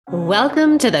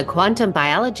Welcome to the Quantum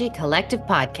Biology Collective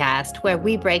podcast, where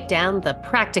we break down the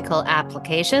practical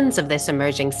applications of this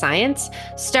emerging science,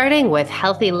 starting with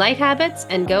healthy light habits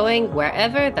and going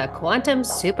wherever the quantum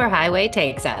superhighway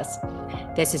takes us.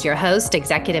 This is your host,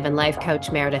 executive and life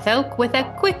coach Meredith Oak, with a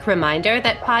quick reminder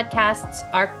that podcasts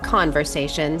are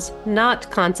conversations, not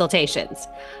consultations.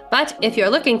 But if you're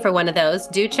looking for one of those,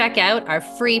 do check out our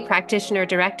free practitioner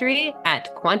directory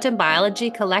at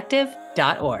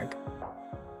quantumbiologycollective.org.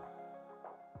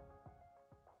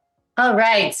 All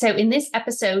right. So in this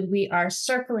episode, we are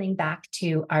circling back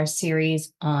to our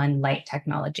series on light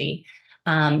technology,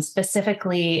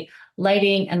 specifically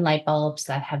lighting and light bulbs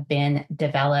that have been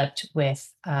developed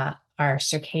with our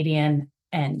circadian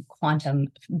and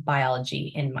quantum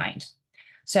biology in mind.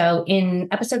 So in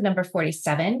episode number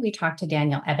 47, we talked to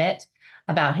Daniel Ebbett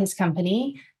about his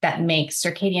company that makes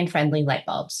circadian-friendly light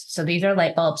bulbs. So these are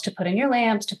light bulbs to put in your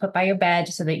lamps, to put by your bed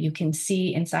so that you can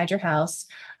see inside your house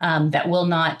that will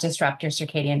not disrupt your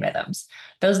circadian rhythms.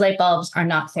 Those light bulbs are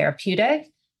not therapeutic,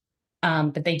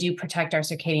 but they do protect our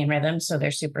circadian rhythms, so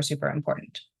they're super, super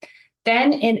important.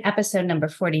 Then in episode number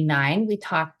 49, we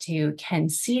talked to Ken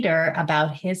Cedar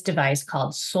about his device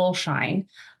called Soulshine,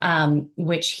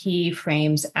 which he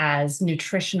frames as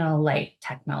nutritional light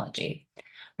technology.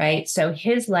 Right. So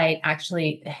his light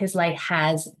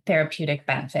has therapeutic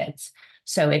benefits.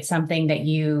 So it's something that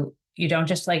you don't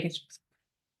just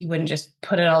you wouldn't just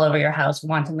put it all over your house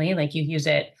wantonly, like you use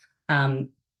it in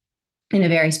a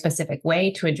very specific way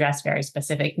to address very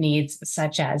specific needs,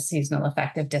 such as seasonal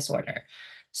affective disorder.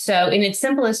 So in its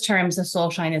simplest terms, the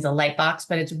Soulshine is a light box,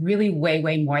 but it's really way,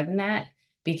 way more than that,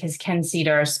 because Ken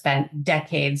Cedar spent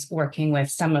decades working with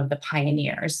some of the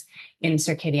pioneers in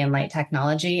circadian light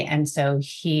technology. And so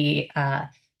he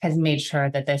has made sure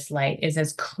that this light is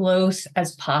as close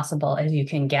as possible as you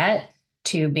can get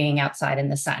to being outside in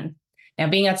the sun. Now,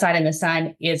 being outside in the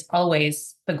sun is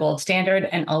always the gold standard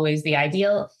and always the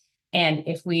ideal. And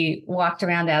if we walked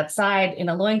around outside in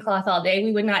a loincloth all day,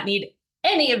 we would not need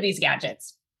any of these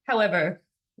gadgets. However,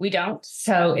 we don't.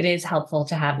 So it is helpful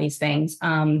to have these things.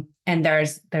 And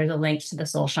there's a link to the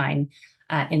Soulshine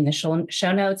in the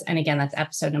show notes. And again, that's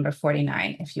episode number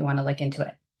 49, if you want to look into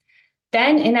it.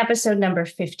 Then in episode number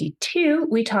 52,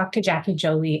 we talked to Jackie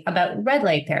Jolie about red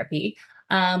light therapy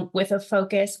with a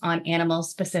focus on animals,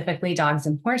 specifically dogs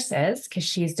and horses, because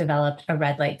she's developed a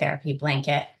red light therapy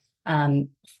blanket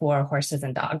for horses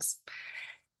and dogs.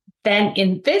 Then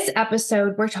in this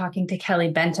episode, we're talking to Kelly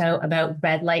Bento about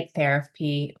red light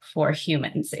therapy for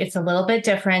humans. It's a little bit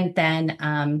different than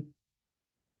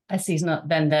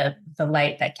the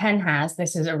light that Ken has.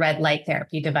 This is a red light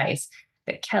therapy device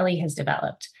that Kelly has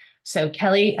developed. So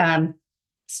Kelly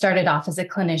started off as a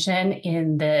clinician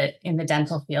in the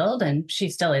dental field, and she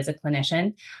still is a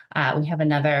clinician. We have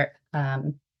another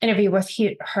interview with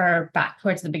her back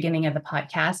towards the beginning of the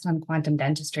podcast on quantum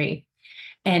dentistry.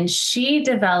 And she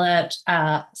developed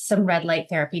some red light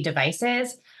therapy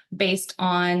devices based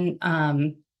on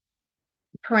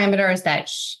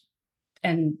parameters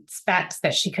and specs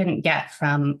that she couldn't get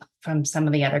from some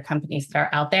of the other companies that are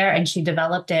out there. And she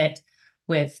developed it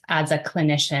as a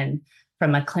clinician,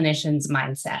 from a clinician's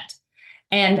mindset.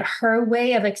 And her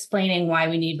way of explaining why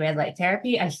we need red light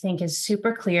therapy, I think, is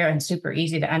super clear and super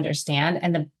easy to understand.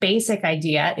 And the basic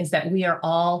idea is that we are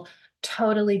all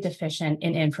totally deficient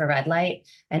in infrared light.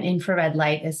 And infrared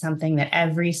light is something that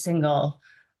every single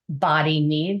body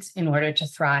needs in order to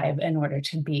thrive, in order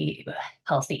to be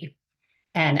healthy.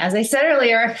 And as I said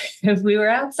earlier, if we were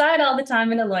outside all the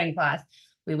time in a loincloth,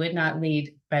 we would not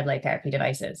need red light therapy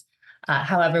devices.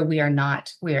 However, we are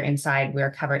not. We are inside. We are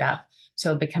covered up.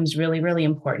 So it becomes really, really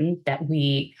important that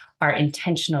we are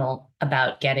intentional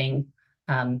about getting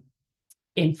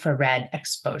infrared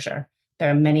exposure.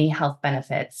 There are many health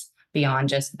benefits beyond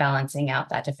just balancing out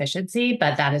that deficiency,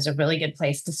 but that is a really good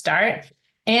place to start.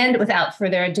 And without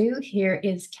further ado, here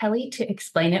is Kelly to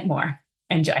explain it more.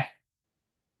 Enjoy.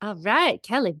 All right,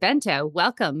 Kelly Bento,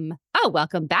 welcome. Oh,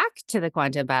 welcome back to the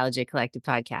Quantum Biology Collective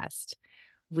podcast.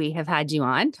 We have had you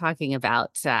on talking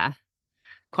about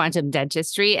quantum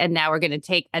dentistry, and now we're going to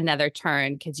take another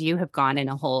turn because you have gone in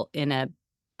a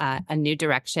new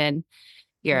direction.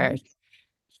 You're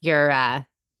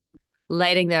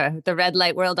lighting the red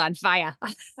light world on fire.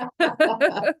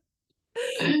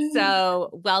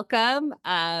 So welcome.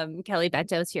 Kelly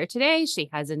Bento is here today. She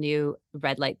has a new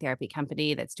red light therapy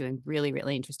company that's doing really,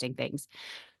 really interesting things.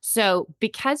 So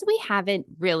because we haven't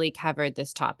really covered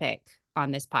this topic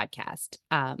on this podcast,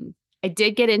 I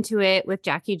did get into it with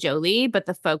Jackie Jolie, but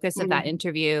the focus of that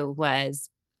interview was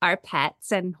our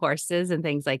pets and horses and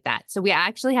things like that. So we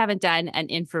actually haven't done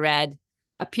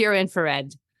a pure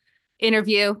infrared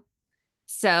interview.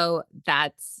 So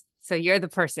you're the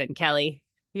person, Kelly.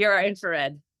 You're our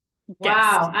infrared guest.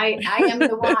 Wow, I am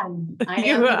the one. I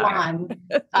am You the are.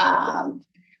 one.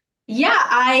 Yeah,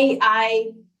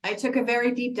 I took a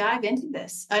very deep dive into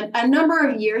this a number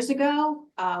of years ago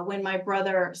when my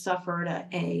brother suffered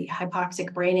a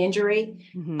hypoxic brain injury.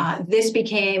 This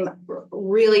became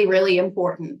really, really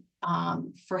important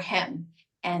for him,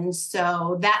 and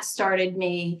so that started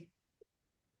me,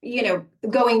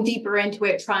 going deeper into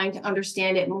it, trying to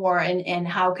understand it more, and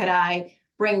how could I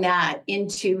bring that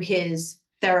into his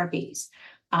therapies.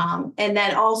 And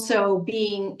then also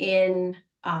being in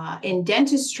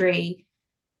dentistry,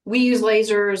 we use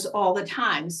lasers all the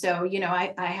time. So,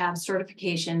 I have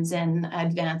certifications in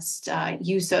advanced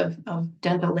use of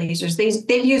dental lasers.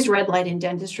 They've used red light in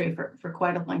dentistry for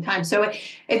quite a long time. So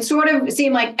it sort of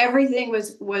seemed like everything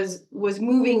was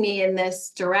moving me in this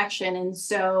direction. And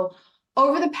so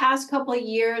over the past couple of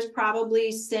years,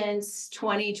 probably since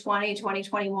 2020,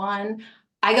 2021,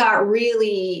 I got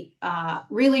really,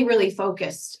 really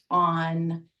focused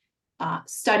on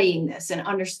studying this and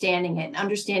understanding it and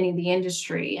understanding the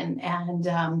industry. And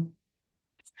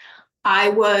I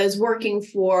was working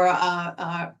for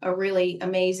a really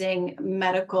amazing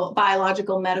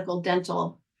biological medical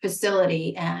dental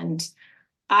facility. And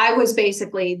I was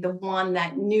basically the one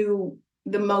that knew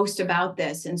the most about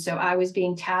this. And so I was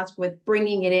being tasked with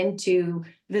bringing it into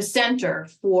the center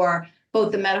for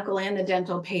both the medical and the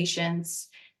dental patients.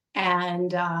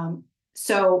 And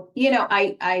so,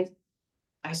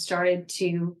 I started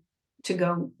to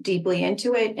go deeply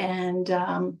into it, and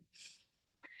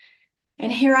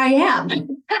here I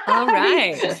am. All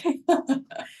right.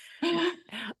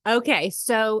 Okay,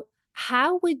 so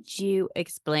how would you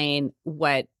explain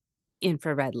what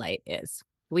infrared light is?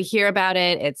 We hear about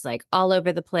it. It's like all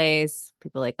over the place.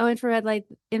 People are like, oh, infrared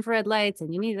lights,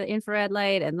 and you need the infrared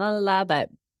light and la la la. But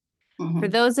for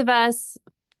those of us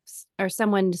or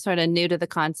someone sort of new to the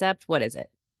concept, what is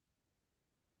it?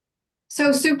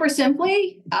 So super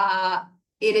simply,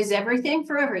 it is everything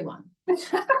for everyone.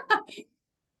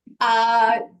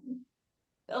 A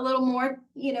little more,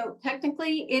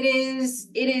 technically, it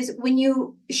is when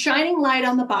you shining light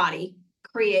on the body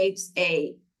creates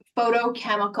a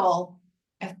photochemical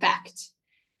effect,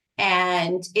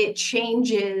 and it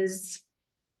changes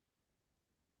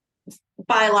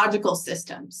biological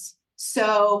systems.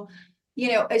 So,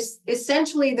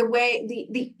 essentially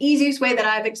the easiest way that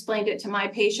I've explained it to my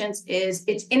patients is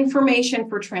it's information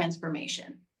for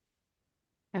transformation.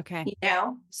 Okay.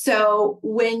 So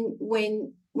when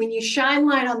you shine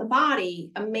light on the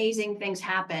body, amazing things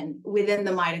happen within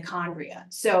the mitochondria.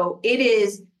 So it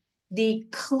is the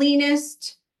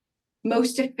cleanest,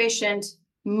 most efficient,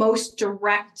 most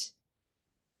direct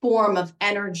form of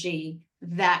energy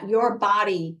that your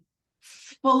body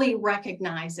fully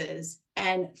recognizes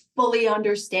and fully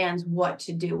understands what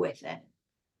to do with it.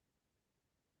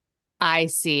 I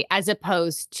see. As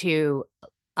opposed to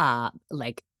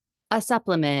like a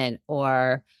supplement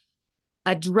or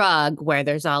a drug where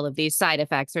there's all of these side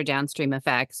effects or downstream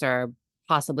effects or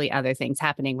possibly other things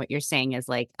happening. What you're saying is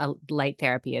like a light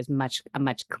therapy is a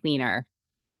much cleaner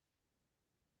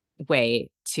way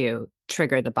to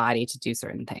trigger the body to do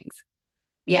certain things.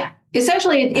 Yeah,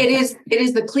 essentially it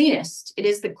is the cleanest. It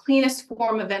is the cleanest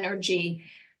form of energy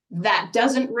that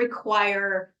doesn't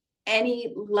require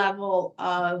any level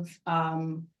of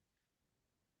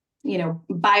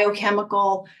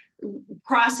biochemical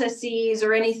processes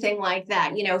or anything like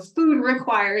that. Food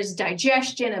requires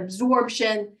digestion,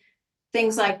 absorption,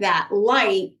 things like that.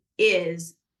 Light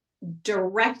is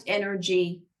direct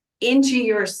energy into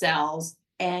your cells,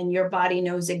 and your body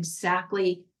knows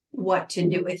exactly what to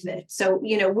do with it. So,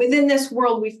 within this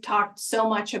world, we've talked so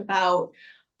much about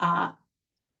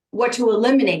what to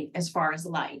eliminate as far as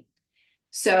light.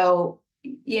 So,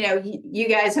 you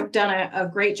guys have done a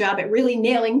great job at really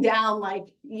nailing down,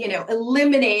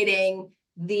 eliminating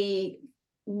the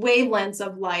wavelengths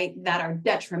of light that are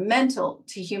detrimental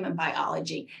to human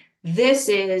biology. This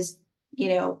is,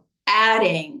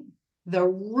 adding the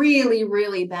really,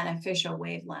 really beneficial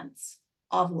wavelengths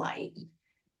of light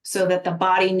so that the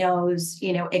body knows,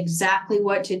 exactly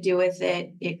what to do with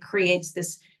it. It creates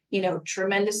this,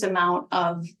 tremendous amount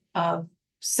of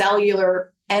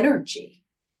cellular energy.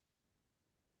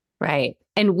 Right.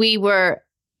 And we are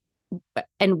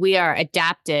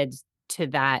adapted to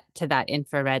that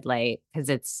infrared light because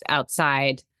it's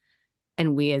outside,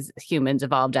 and we as humans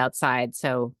evolved outside.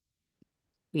 So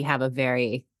we have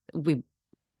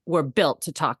we're built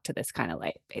to talk to this kind of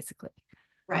light, basically.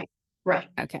 Right.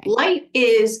 Okay. Light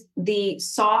is the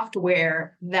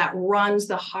software that runs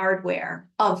the hardware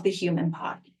of the human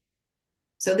body.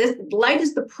 So this light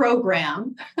is the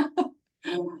program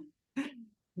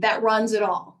that runs it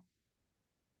all.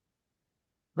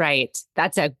 Right.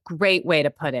 That's a great way to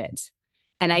put it.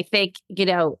 And I think,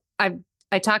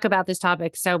 I talk about this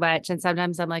topic so much, and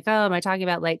sometimes I'm like, oh, am I talking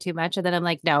about light too much? And then I'm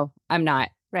like, no, I'm not.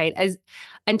 Right.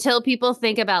 Until people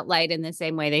think about light in the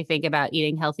same way they think about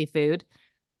eating healthy food,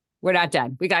 we're not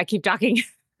done. We got to keep talking.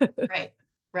 Right.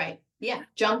 Right. Yeah.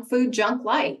 Junk food, junk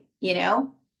light,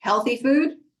 healthy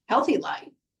food, healthy light.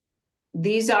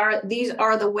 These are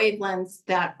the wavelengths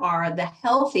that are the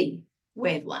healthy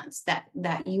wavelengths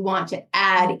that you want to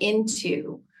add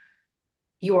into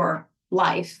your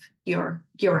life, your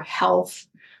health.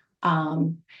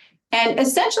 And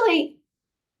essentially,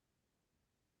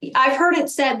 I've heard it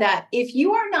said that if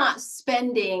you are not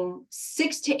spending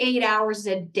 6 to 8 hours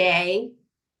a day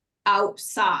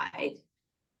outside,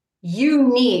 you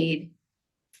need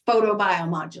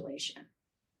photobiomodulation.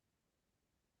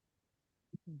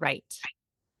 Right.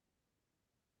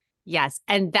 Yes.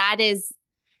 And that is,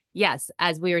 yes,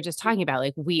 as we were just talking about,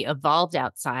 like we evolved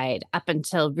outside up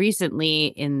until recently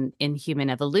in human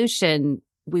evolution,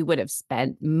 we would have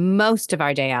spent most of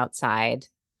our day outside.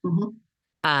 Mm-hmm.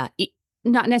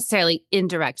 Not necessarily in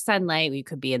direct sunlight. We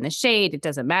could be in the shade. It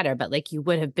doesn't matter. But like you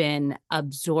would have been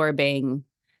absorbing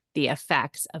the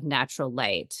effects of natural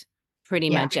light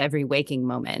pretty much every waking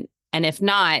moment. And if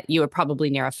not, you were probably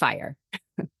near a fire.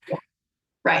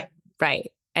 Right.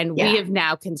 Right. And we have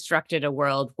now constructed a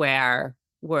world where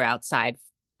we're outside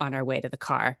on our way to the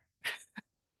car.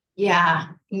 Yeah.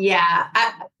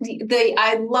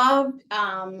 I loved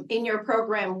in your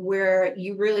program where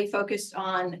you really focused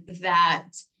on that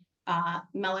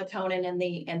melatonin and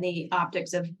the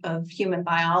optics of human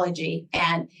biology.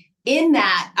 And in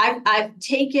that, I've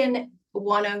taken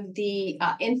one of the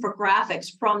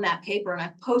infographics from that paper, and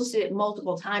I've posted it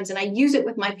multiple times, and I use it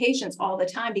with my patients all the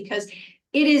time because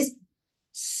it is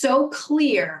so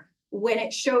clear when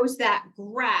it shows that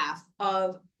graph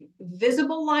of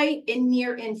visible light and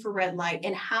near infrared light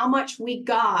and how much we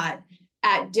got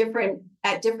at different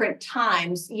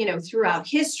times, throughout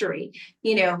history,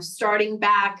 starting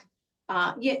back.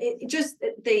 Just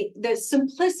the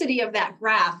simplicity of that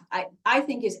graph, I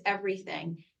think is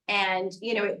everything. And,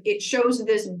 it shows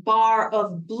this bar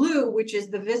of blue, which is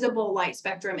the visible light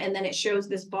spectrum. And then it shows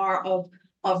this bar of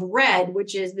red,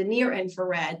 which is the near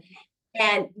infrared.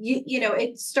 And,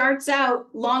 it starts out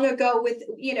long ago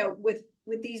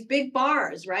with these big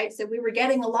bars, right? So we were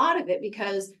getting a lot of it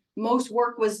because most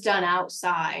work was done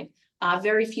outside.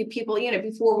 Very few people,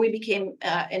 before we became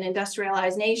an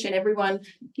industrialized nation, everyone,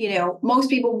 most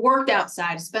people worked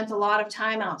outside, spent a lot of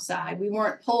time outside. We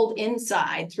weren't pulled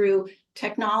inside through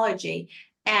technology.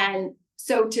 And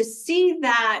so to see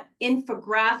that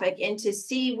infographic and to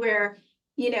see where,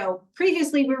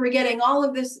 previously we were getting all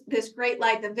of this great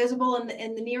light, the visible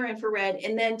and the near infrared,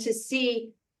 and then to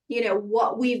see,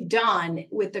 what we've done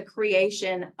with the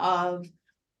creation of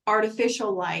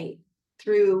artificial light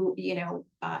through,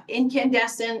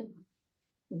 incandescent,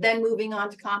 then moving on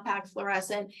to compact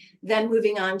fluorescent, then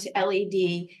moving on to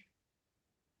LED.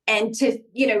 And to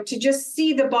just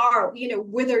see the bar,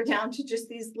 wither down to just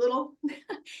these little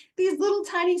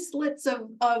tiny slits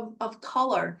of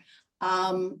color.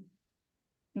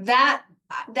 That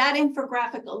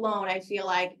infographic alone, I feel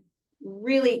like,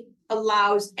 really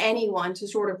allows anyone to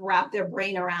sort of wrap their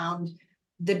brain around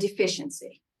the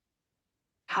deficiency,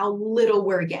 how little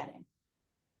we're getting.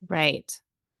 Right.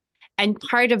 And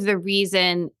part of the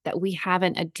reason that we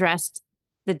haven't addressed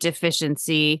the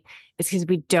deficiency is because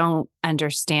we don't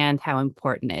understand how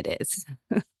important it is.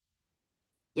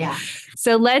 Yeah.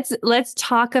 So let's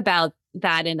talk about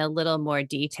that in a little more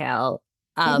detail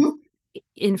of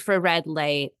infrared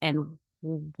light and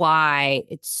why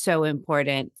it's so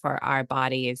important for our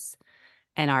bodies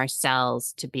and our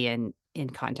cells to be in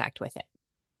contact with it.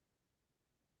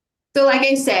 So like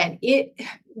I said,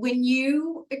 when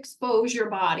you expose your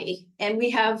body, and we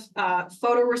have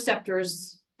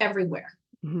photoreceptors everywhere.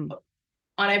 Mm-hmm.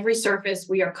 On every surface,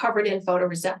 we are covered in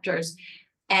photoreceptors,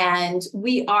 and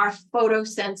we are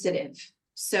photosensitive.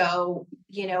 So,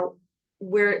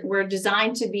 we're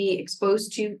designed to be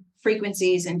exposed to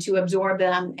frequencies and to absorb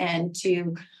them and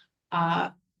to,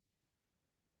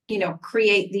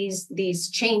 create these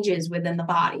changes within the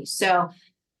body. So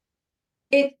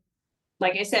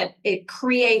like I said, it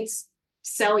creates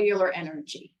cellular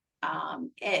energy.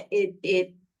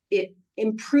 It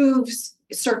improves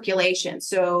circulation.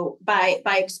 So by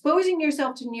exposing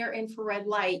yourself to near infrared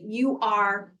light, you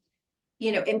are,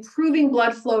 improving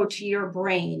blood flow to your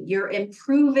brain. You're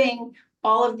improving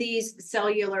all of these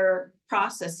cellular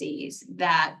processes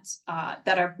that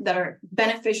are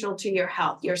beneficial to your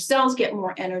health. Your cells get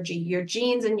more energy, your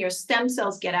genes and your stem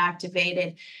cells get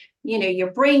activated,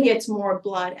 your brain gets more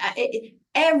blood.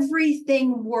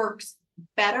 Everything works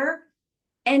better,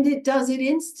 and it does it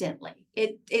instantly.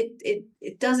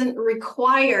 It doesn't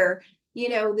require,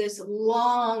 this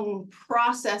long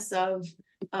process of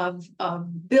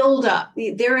buildup.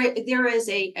 There is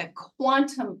a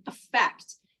quantum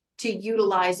effect to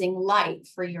utilizing light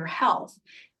for your health,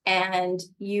 and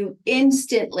you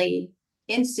instantly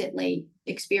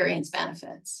experience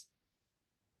benefits.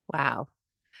 Wow.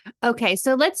 Okay,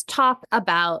 so let's talk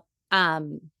about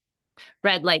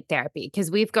red light therapy,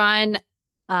 because I've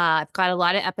got a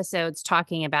lot of episodes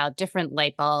talking about different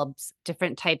light bulbs,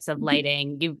 different types of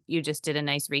lighting. You just did a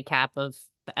nice recap of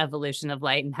the evolution of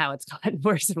light and how it's gotten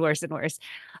worse and worse and worse.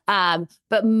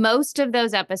 But most of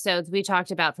those episodes we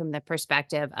talked about from the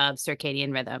perspective of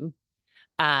circadian rhythm.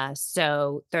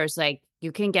 So there's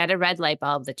you can get a red light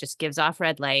bulb that just gives off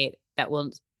red light that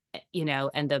will,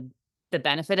 and the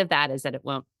benefit of that is that it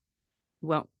won't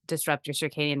disrupt your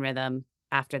circadian rhythm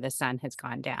after the sun has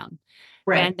gone down.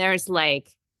 Right. And there's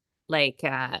light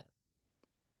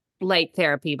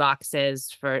therapy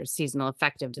boxes for seasonal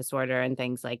affective disorder and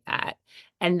things like that.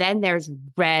 And then there's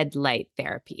red light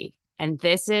therapy. And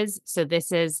this is,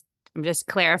 I'm just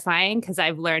clarifying because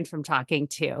I've learned from talking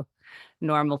to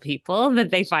normal people that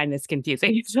they find this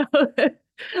confusing. So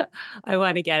I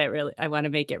want to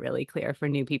make it really clear for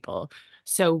new people.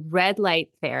 So red light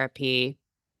therapy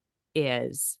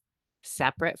is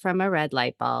separate from a red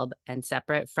light bulb and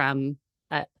separate from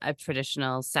a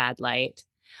traditional sad light.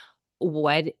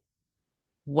 What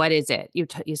is it? You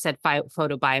said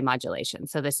photobiomodulation.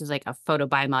 So this is like a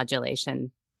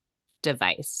photobiomodulation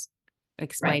device.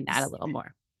 Explain that a little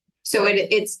more. So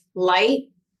it's light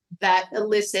that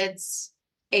elicits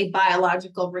a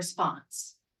biological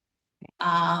response.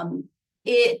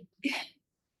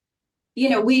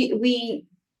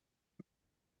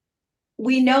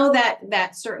 We know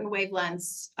that certain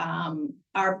wavelengths,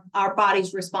 our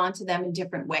bodies respond to them in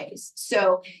different ways.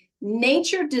 So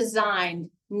nature designed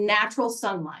natural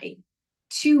sunlight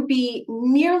to be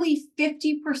nearly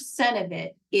 50% of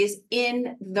it is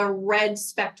in the red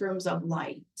spectrums of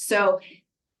light. So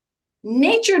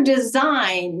nature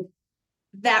designed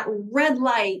that red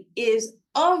light is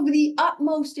of the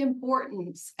utmost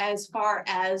importance as far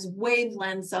as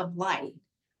wavelengths of light.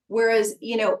 Whereas,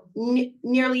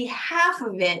 nearly half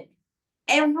of it,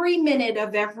 every minute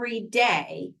of every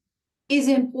day, is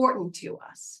important to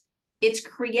us. It's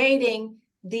creating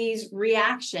these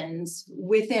reactions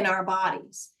within our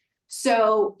bodies.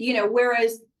 So,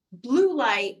 whereas blue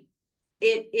light,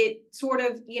 it sort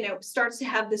of, starts to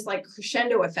have this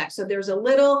crescendo effect. So there's a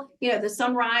little, the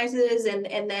sun rises and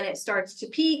then it starts to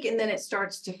peak and then it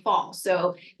starts to fall.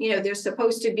 So, there's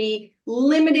supposed to be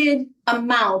limited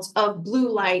amounts of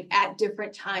blue light at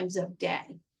different times of day.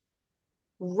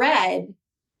 Red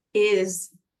is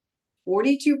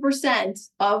 42%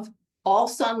 of all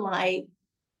sunlight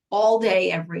all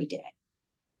day, every day.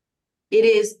 It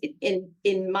is,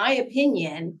 in my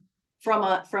opinion, from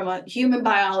a human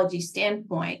biology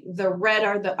standpoint, the red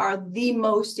are the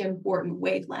most important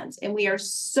wavelengths, and we are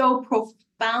so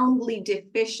profoundly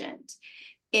deficient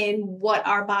in what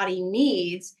our body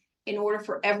needs in order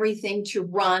for everything to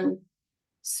run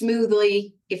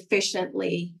smoothly,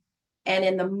 efficiently, and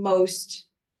in the most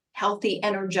healthy,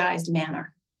 energized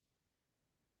manner.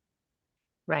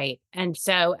 Right. And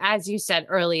so, as you said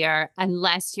earlier,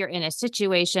 unless you're in a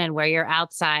situation where you're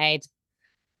outside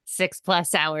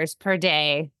 6+ hours per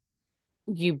day,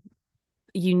 you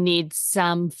need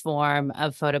some form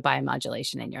of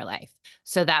photobiomodulation in your life.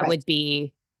 So that would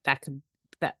be, that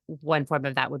one form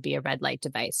of that would be a red light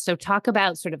device. So talk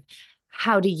about sort of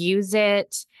how to use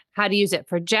it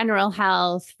for general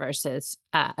health versus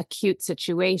acute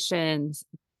situations,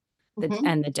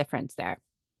 and the difference there.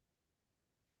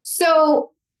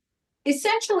 So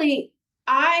essentially,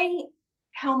 I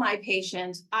tell my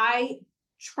patients, I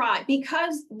try,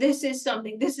 because this is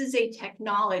a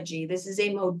technology, this is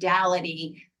a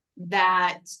modality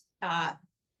that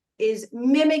is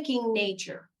mimicking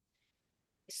nature.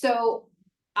 So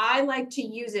I like to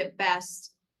use it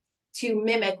best to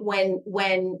mimic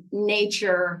when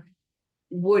nature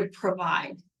would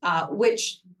provide,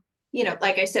 which,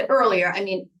 like I said earlier, I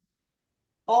mean,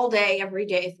 all day, every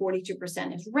day,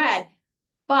 42% is red,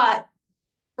 but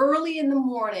early in the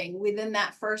morning, within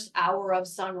that first hour of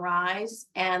sunrise,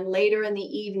 and later in the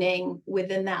evening,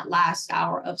 within that last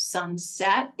hour of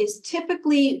sunset, is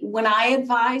typically when I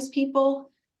advise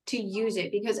people to use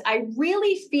it, because I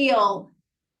really feel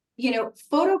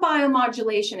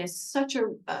Photobiomodulation is such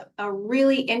a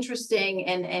really interesting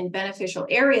and beneficial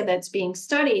area that's being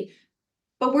studied,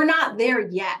 but we're not there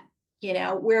yet.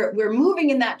 We're moving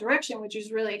in that direction, which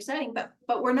is really exciting,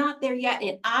 but we're not there yet.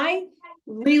 And I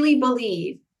really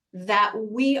believe that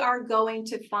we are going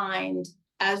to find,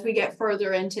 as we get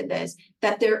further into this,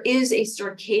 that there is a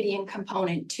circadian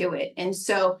component to it. And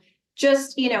so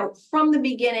just, from the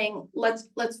beginning, let's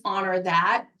honor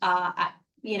that.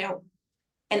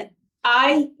 And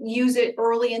I use it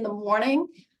early in the morning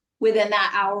within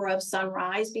that hour of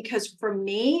sunrise, because for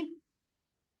me,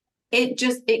 it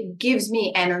gives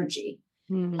me energy.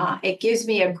 It gives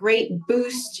me a great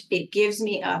boost. It gives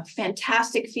me a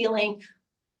fantastic feeling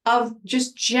of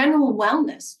just general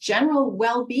wellness, general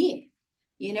well-being.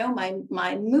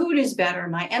 My mood is better,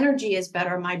 my energy is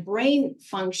better, my brain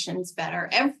functions better.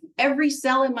 Every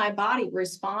cell in my body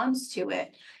responds to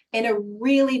it in a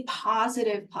really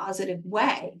positive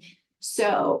way.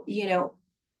 So,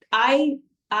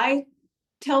 I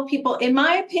tell people, in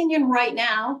my opinion, right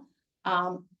now,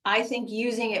 I think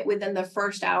using it within the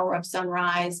first hour of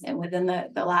sunrise and within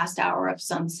the last hour of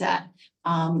sunset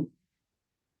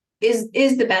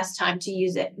is the best time to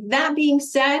use it. That being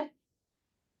said,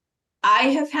 I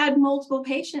have had multiple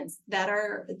patients that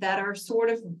are sort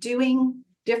of doing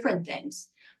different things.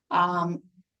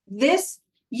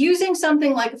 Using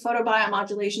something like a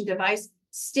photobiomodulation device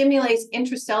stimulates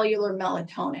intracellular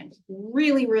melatonin.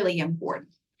 Really, really important.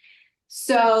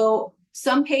 So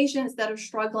some patients that are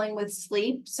struggling with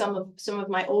sleep, some of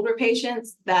my older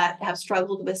patients that have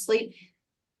struggled with sleep,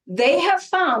 they have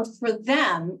found for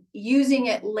them using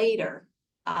it later.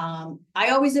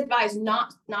 I always advise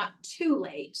not too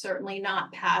late, certainly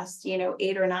not past 8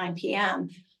 or 9 p.m.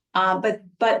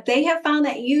 But they have found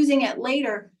that using it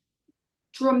later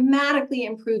dramatically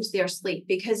improves their sleep,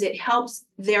 because it helps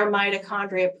their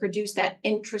mitochondria produce that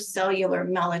intracellular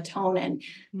melatonin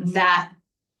that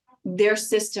their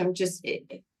system just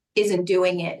isn't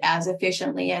doing it as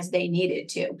efficiently as they need it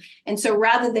to. And so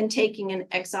rather than taking an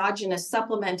exogenous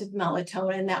supplement of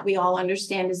melatonin that we all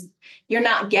understand is you're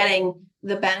not getting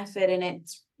the benefit and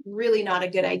it's really not a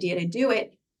good idea to do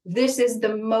it, this is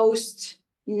the most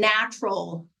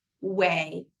natural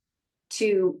way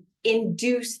to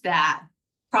induce that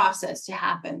process to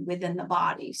happen within the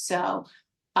body. So,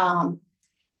 for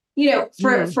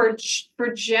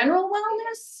general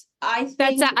wellness, I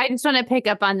think I just want to pick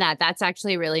up on that. That's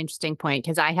actually a really interesting point,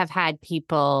 because I have had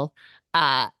people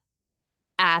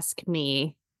ask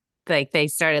me, like, they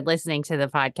started listening to the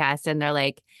podcast and they're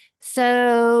like,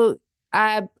 so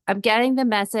I'm getting the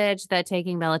message that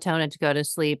taking melatonin to go to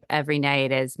sleep every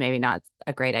night is maybe not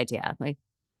a great idea. Like,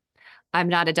 I'm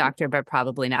not a doctor, but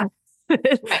probably not.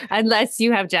 Unless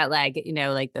you have jet lag,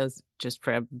 like those just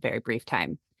for a very brief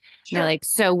time. Sure. They're like,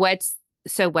 so what's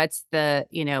the,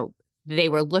 they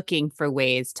were looking for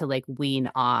ways to like wean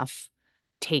off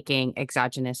taking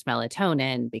exogenous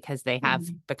melatonin because they have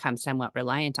become somewhat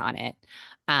reliant on it.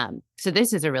 So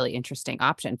this is a really interesting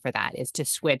option for that, is to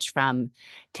switch from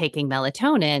taking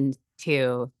melatonin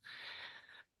to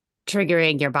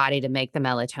triggering your body to make the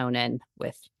melatonin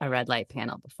with a red light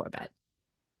panel before bed.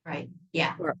 Right.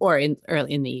 Yeah. Or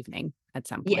early in the evening at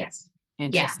some point. Yes.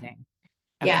 Interesting.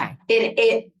 Yeah.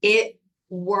 Okay. It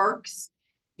works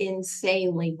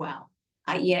insanely well.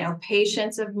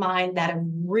 Patients of mine that have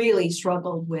really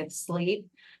struggled with sleep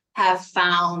have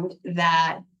found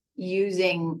that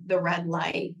using the red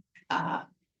light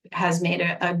has made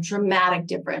a dramatic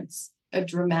difference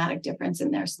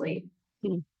in their sleep.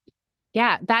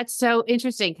 Yeah, that's so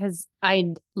interesting, because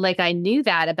I knew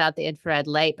that about the infrared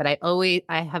light, but I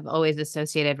have always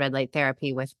associated red light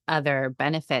therapy with other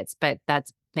benefits, but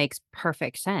that makes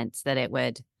perfect sense that it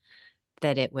would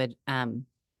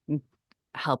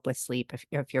help with sleep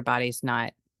if your body's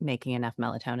not making enough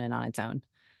melatonin on its own.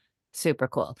 Super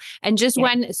cool. And just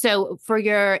so for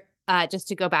your just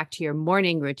to go back to your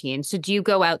morning routine, so do you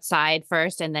go outside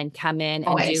first and then come in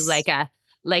and do like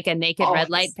a naked red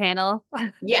light panel?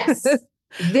 Yes.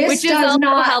 Which is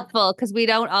also helpful, because we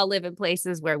don't all live in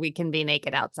places where we can be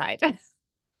naked outside.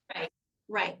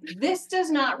 Right. This does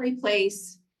not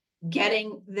replace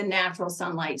getting the natural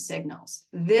sunlight signals.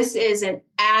 This is an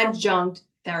adjunct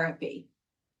therapy.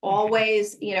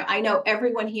 Always, I know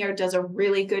everyone here does a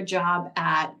really good job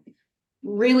at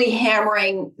really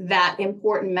hammering that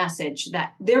important message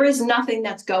that there is nothing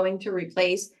that's going to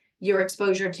replace your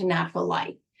exposure to natural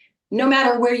light, no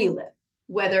matter where you live,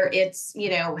 whether it's,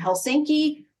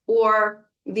 Helsinki or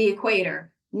the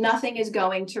equator. Nothing is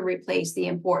going to replace the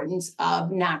importance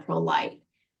of natural light.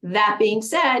 That being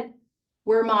said,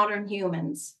 we're modern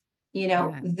humans.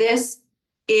 This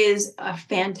is a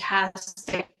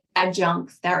fantastic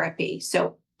adjunct therapy.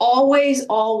 So always,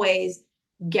 always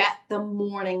get the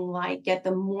morning light, get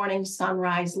the morning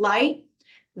sunrise light.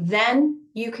 Then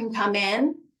you can come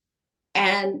in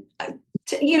and,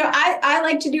 I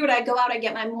like to do it. I go out, I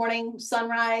get my morning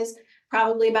sunrise,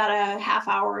 probably about a half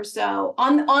hour or so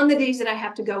on the days that I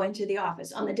have to go into the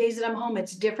office. On the days that I'm home,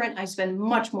 it's different. I spend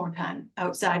much more time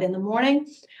outside in the morning.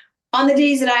 On the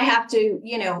days that I have to,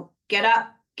 get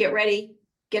up, get ready,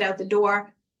 get out the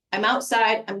door, I'm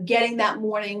outside, I'm getting that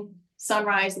morning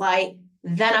sunrise light.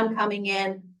 Then I'm coming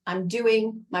in, I'm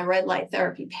doing my red light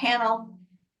therapy panel,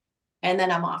 and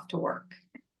then I'm off to work.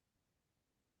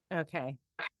 Okay.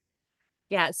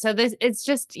 Yeah. So it's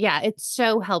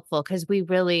so helpful because we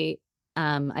really,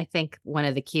 I think one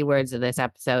of the key words of this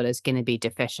episode is going to be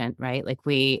deficient, right? Like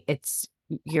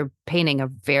you're painting a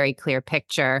very clear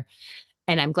picture.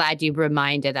 And I'm glad you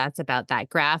reminded us about that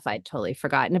graph. I'd totally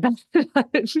forgotten about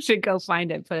it. We should go find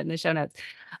it, put it in the show notes.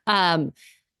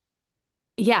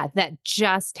 Yeah, that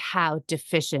just how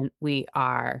deficient we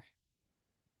are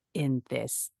in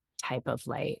this type of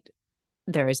light.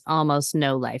 There is almost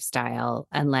no lifestyle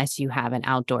unless you have an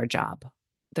outdoor job.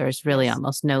 There's really Yes.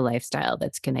 almost no lifestyle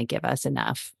that's going to give us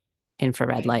enough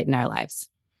infrared light in our lives.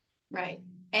 Right.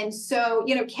 And so,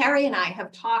 Carrie and I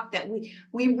have talked that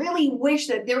we really wish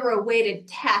that there were a way to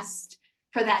test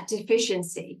for that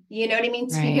deficiency. You know what I mean?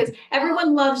 Right. Because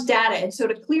everyone loves data. And so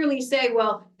to clearly say,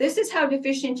 well, this is how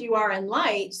deficient you are in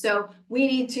light. So we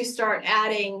need to start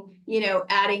adding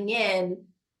in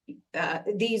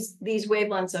these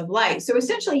wavelengths of light. So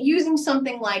essentially using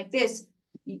something like this,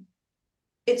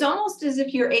 it's almost as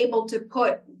if you're able to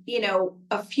put,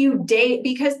 a few days,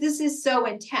 because this is so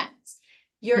intense,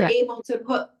 you're able to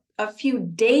put a few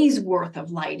days worth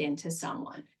of light into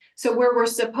someone. So where we're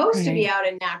supposed to be out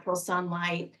in natural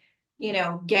sunlight,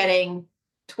 getting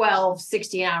 12,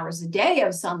 16 hours a day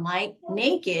of sunlight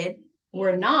naked,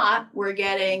 we're not, we're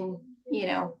getting,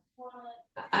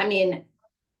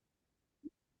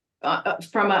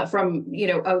 from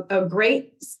a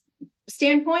great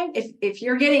standpoint, if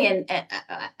you're getting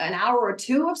an hour or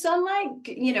two of sunlight,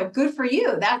 good for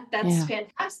you. That's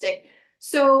fantastic.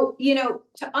 So,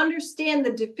 to understand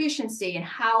the deficiency and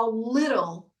how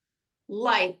little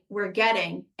light we're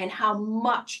getting and how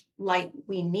much light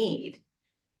we need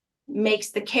makes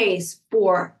the case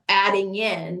for adding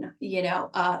in,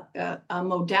 a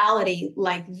modality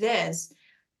like this.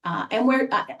 And we're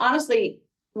honestly,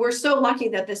 we're so lucky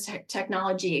that this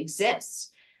technology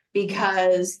exists,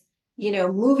 because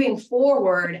moving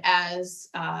forward as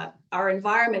our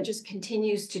environment just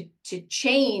continues to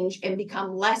change and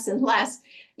become less and less,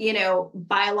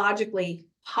 biologically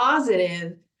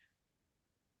positive,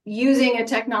 using a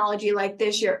technology like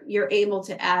this, you're able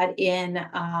to add in,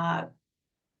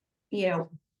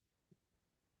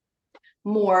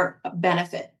 more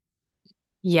benefit.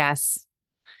 Yes.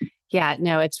 Yeah,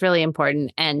 no, it's really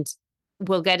important. And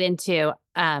we'll get into,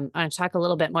 I want to talk a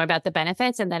little bit more about the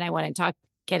benefits. And then I want to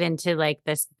get into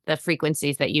the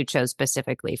frequencies that you chose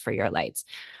specifically for your lights.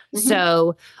 Mm-hmm.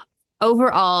 So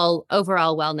overall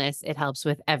wellness, it helps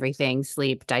with everything: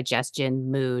 sleep,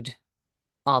 digestion, mood,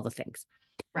 all the things.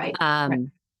 Right.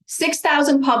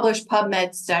 6,000 published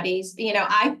PubMed studies.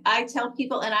 I tell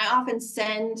people, and I often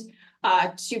send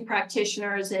to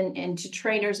practitioners and to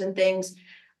trainers and things.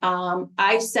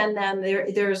 I send them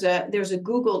there's a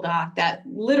Google Doc that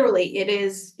literally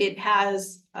it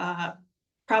has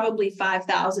probably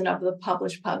 5,000 of the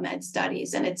published PubMed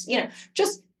studies, and it's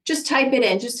just type it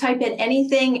in, just type in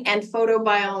anything and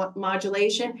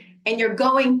photobiomodulation, and you're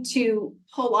going to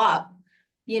pull up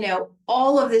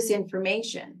all of this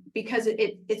information, because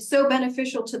it's so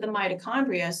beneficial to the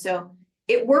mitochondria. So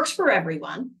it works for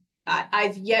everyone.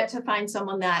 I've yet to find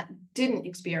someone that didn't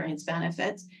experience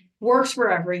benefits. Works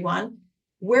for everyone,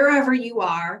 wherever you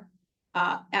are,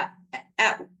 at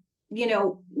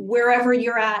wherever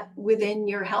you're at within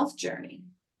your health journey.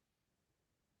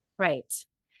 Right.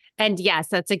 And yes,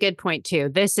 that's a good point too.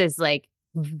 This is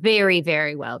very,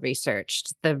 very well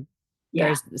researched.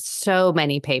 There's so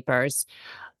many papers.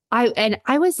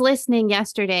 I was listening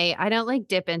yesterday. I don't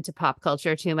dip into pop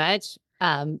culture too much.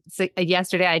 So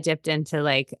yesterday I dipped into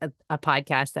a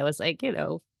podcast that was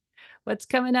what's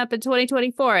coming up in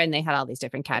 2024. And they had all these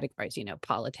different categories,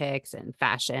 politics and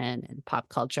fashion and pop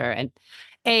culture. And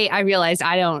I realized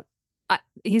it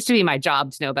used to be my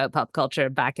job to know about pop culture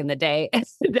back in the day. And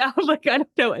now I'm I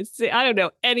don't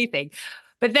know anything.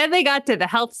 But then they got to the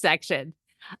health section.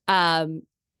 And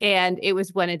it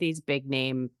was one of these big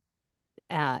name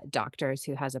doctors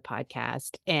who has a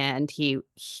podcast. And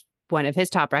one of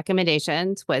his top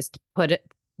recommendations was to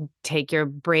take your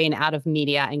brain out of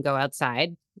media and go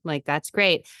outside. Like, that's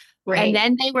great. Right. And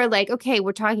then they were like, okay,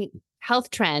 we're talking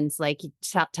health trends. Like,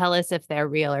 tell us if they're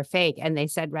real or fake. And they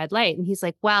said red light. And he's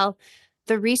like, well,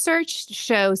 the research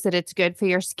shows that it's good for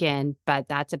your skin, but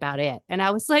that's about it. And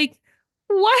I was like,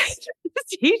 what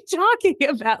is he talking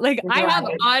about? Like, I have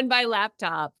Right. on my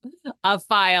laptop a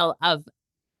file of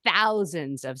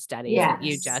thousands of studies that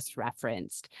you Yes. just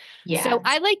referenced. Yes. So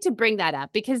I like to bring that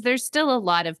up because there's still a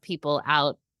lot of people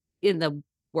out in the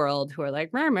world who are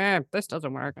like, meh, meh, this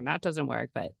doesn't work and that doesn't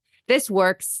work, but this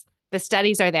works. The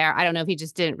studies are there. I don't know if he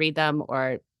just didn't read them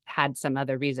or had some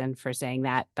other reason for saying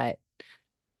that, but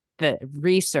the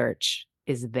research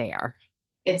is there.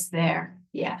 It's there.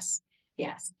 Yes.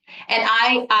 Yes. And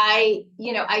I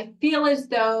feel as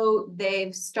though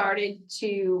they've started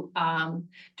to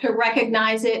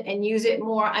recognize it and use it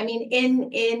more. I mean,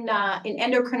 in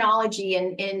endocrinology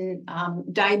and in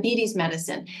diabetes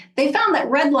medicine, they found that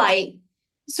red light,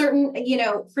 certain,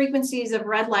 frequencies of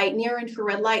red light, near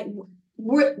infrared light,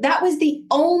 that was the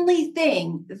only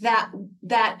thing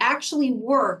that actually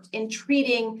worked in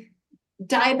treating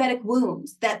diabetic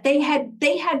wounds, that they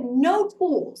had no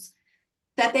tools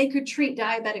that they could treat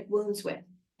diabetic wounds with.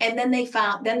 And then they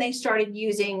started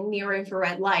using near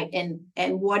infrared light. And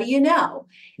what do you know?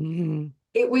 Mm-hmm.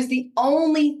 It was the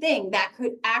only thing that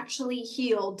could actually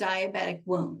heal diabetic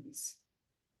wounds.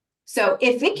 So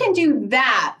if it can do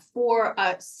that for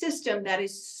a system that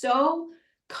is so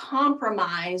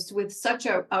compromised with such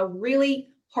a really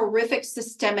horrific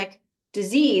systemic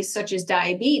disease such as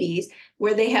diabetes,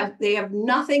 where they have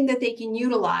nothing that they can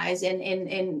utilize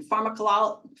in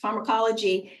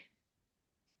pharmacology,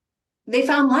 they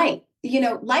found light.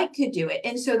 Light could do it.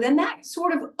 And so then that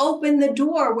sort of opened the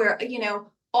door where,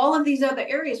 all of these other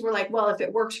areas were like, well, if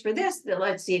it works for this, then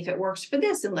let's see if it works for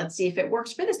this, and let's see if it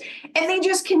works for this. And they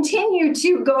just continue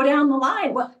to go down the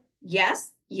line. Well,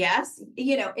 yes, it's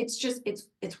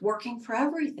working for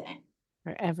everything.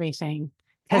 For everything.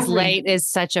 Because light is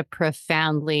such a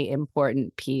profoundly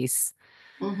important piece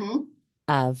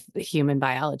of human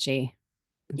biology.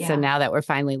 Yeah. So now that we're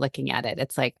finally looking at it,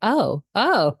 it's like, oh.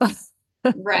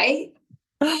 Right.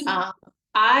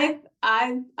 I've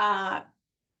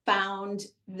found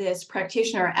this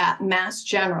practitioner at Mass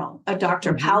General, a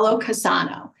Dr. Paolo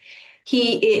Cassano.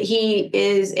 He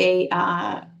is a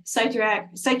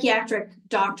psychiatric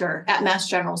doctor at Mass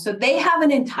General. So they have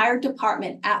an entire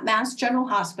department at Mass General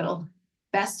Hospital,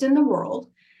 best in the world,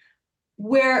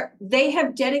 where they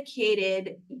have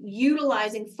dedicated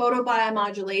utilizing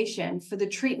photobiomodulation for the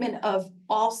treatment of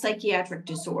all psychiatric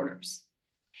disorders.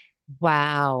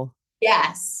 Wow.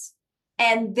 Yes.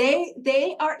 And they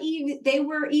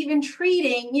were even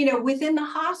treating, within the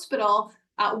hospital.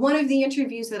 One of the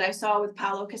interviews that I saw with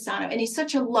Paolo Cassano, and he's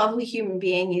such a lovely human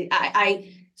being.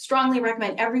 I strongly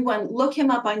recommend everyone look him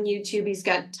up on YouTube. He's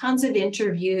got tons of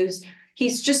interviews.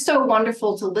 He's just so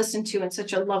wonderful to listen to and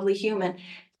such a lovely human.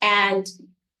 And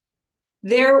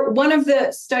one of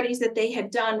the studies that they had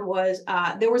done was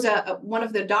there was one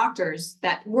of the doctors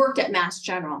that worked at Mass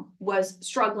General was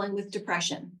struggling with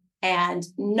depression, and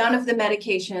none of the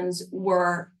medications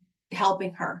were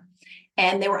helping her.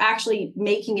 And they were actually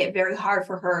making it very hard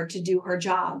for her to do her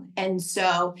job. And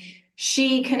so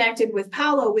she connected with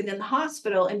Paolo within the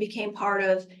hospital and became part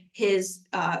of his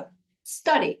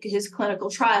study, his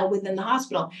clinical trial within the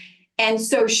hospital. And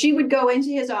so she would go into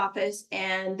his office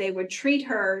and they would treat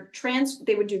her,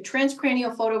 they would do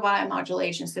transcranial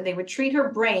photobiomodulation. So they would treat her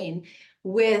brain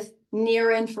with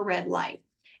near infrared light.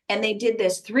 And they did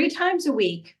this 3 times a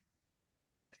week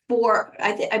for,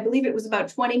 I believe it was about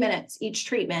 20 minutes each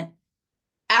treatment.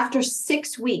 After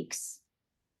 6 weeks,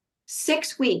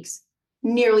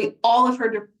 nearly all of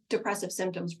her depressive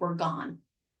symptoms were gone.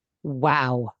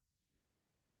 Wow.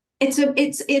 It's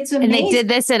amazing. And they did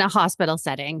this in a hospital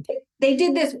setting. They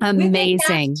did this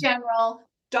amazing. Mass General,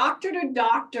 doctor to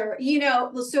doctor,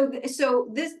 so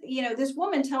this, this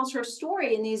woman tells her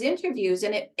story in these interviews,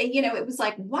 and it was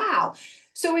like, wow.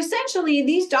 So essentially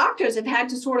these doctors have had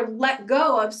to sort of let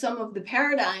go of some of the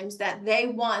paradigms that they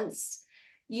once,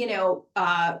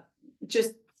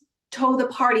 just toe the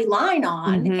party line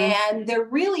on. And they're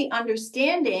really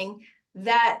understanding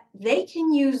that they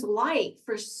can use light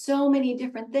for so many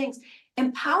different things.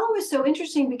 And Paolo is so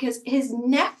interesting because his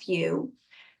nephew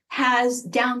has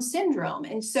Down syndrome.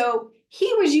 And so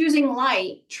he was using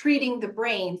light, treating the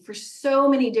brain for so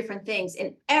many different things.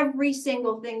 And every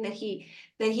single thing that he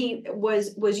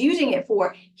was using it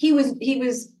for, he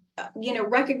was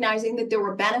recognizing that there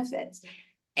were benefits.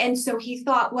 And so he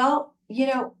thought, well,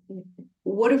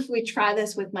 what if we try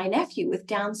this with my nephew with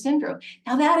Down syndrome?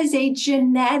 Now that is a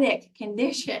genetic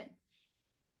condition.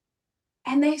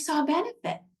 and they saw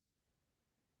benefit.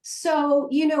 So,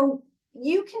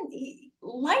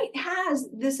 light has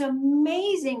this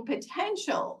amazing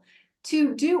potential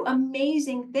to do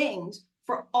amazing things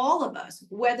for all of us,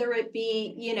 whether it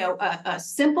be, a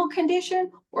simple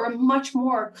condition or a much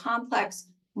more complex,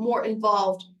 more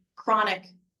involved chronic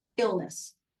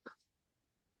illness.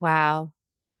 Wow.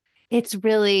 It's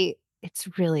really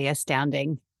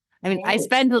astounding. I mean, I It is.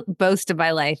 spend most of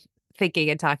my life thinking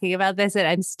and talking about this, and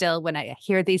I'm still, when I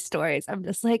hear these stories, I'm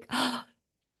just like, oh,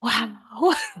 wow.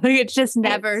 Like, it just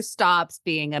never stops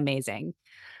being amazing.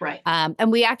 Right.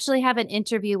 And we actually have an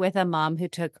interview with a mom who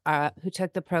took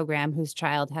the program, whose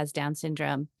child has Down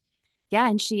syndrome. Yeah,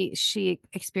 and she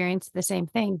experienced the same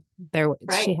thing. There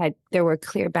were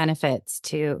clear benefits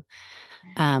to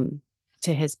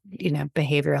his,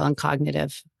 behavioral and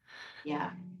cognitive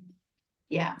Yeah.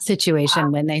 Yeah.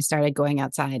 situation when they started going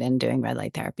outside and doing red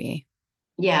light therapy.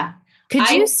 Yeah. Could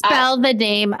you spell the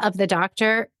name of the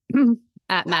doctor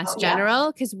at Mass yeah.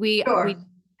 General? Because we Sure.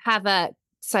 have a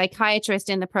psychiatrist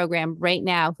in the program right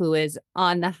now who is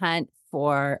on the hunt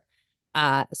for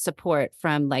support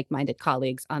from like-minded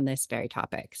colleagues on this very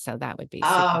topic. So that would be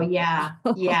Oh, super yeah.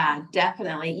 helpful. Yeah,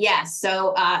 definitely. Yes.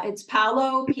 So it's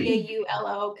Paulo,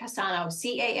 Paulo Cassano,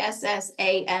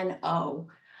 Cassano.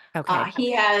 Okay.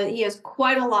 He has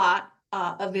quite a lot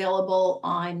available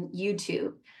on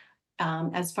YouTube.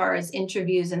 As far as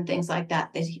interviews and things like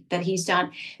that that he's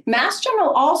done. Mass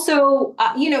General also,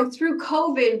 through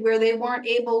COVID, where they weren't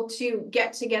able to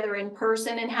get together in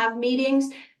person and have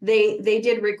meetings, they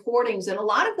did recordings, and a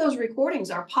lot of those recordings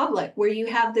are public, where you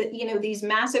have these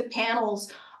massive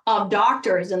panels of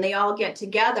doctors, and they all get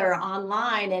together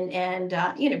online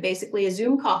and basically a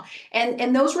Zoom call,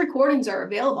 and those recordings are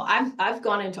available. I've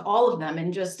gone into all of them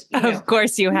and just Of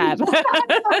course you have.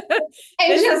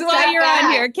 This is why you're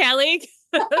on here, Kelly.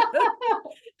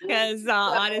 Because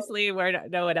honestly,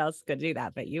 no one else could do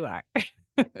that, but you are.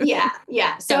 Yeah.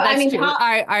 So no, that's I mean, true.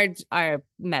 Our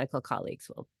medical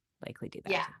colleagues will likely do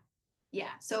that. Yeah.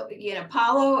 So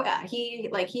Paulo,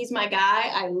 he's my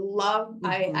guy. I love.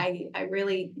 I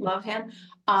really love him.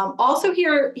 Also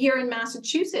here in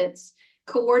Massachusetts,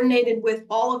 coordinated with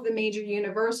all of the major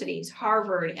universities,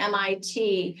 Harvard,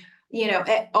 MIT.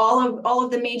 All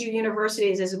of the major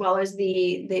universities, as well as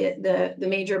the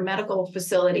major medical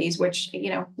facilities, which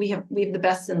we have the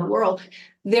best in the world.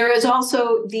 There is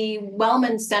also the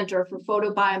Wellman Center for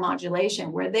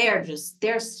Photobiomodulation, where they're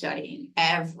studying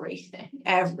everything.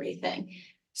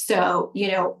 So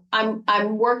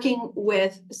I'm working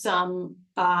with some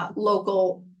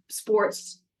local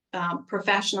sports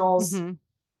professionals,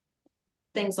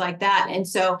 things like that, and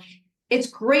so it's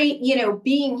great,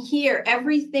 being here.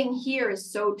 Everything here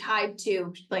is so tied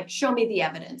to, like, show me the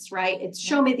evidence, right? It's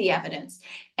show me the evidence.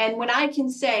 And when I can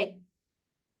say,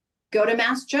 go to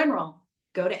Mass General,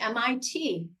 go to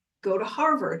MIT, go to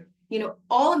Harvard,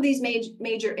 all of these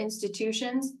major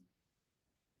institutions,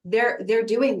 they're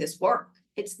doing this work.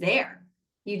 It's there.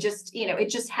 You just, it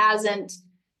just hasn't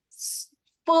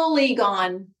fully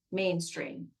gone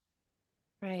mainstream.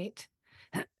 Right.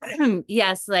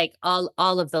 Yes, like all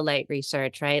of the light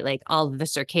research, right? Like all of the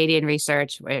circadian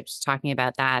research, we're just talking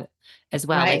about that as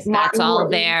well. Right. Like that's all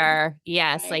there.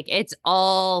 Yes, Right. like it's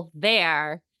all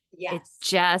there. Yes. It's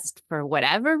just, for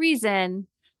whatever reason,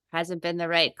 hasn't been the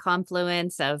right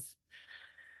confluence of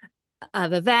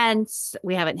events.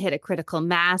 We haven't hit a critical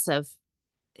mass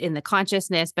in the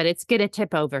consciousness, but it's going to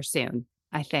tip over soon,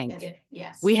 I think.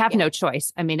 Yes. We have no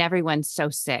choice. I mean, everyone's so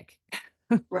sick.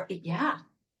 Right. Yeah.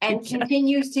 And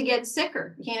continues to get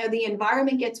sicker. The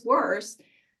environment gets worse.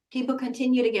 People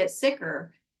continue to get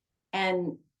sicker,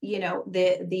 and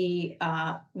the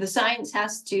science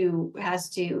has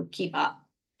to keep up.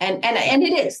 And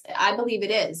it is. I believe it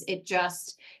is. It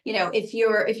just if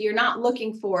you're not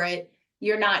looking for it,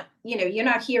 you're not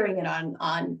hearing it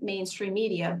on mainstream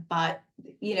media, but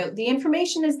the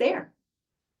information is there.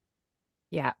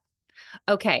 Yeah.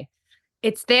 Okay.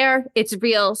 It's there. It's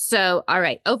real. So, all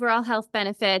right. Overall health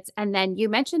benefits. And then you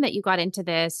mentioned that you got into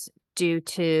this due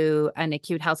to an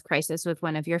acute health crisis with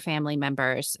one of your family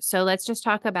members. So let's just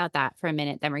talk about that for a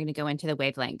minute. Then we're going to go into the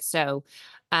wavelength. So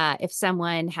if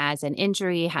someone has an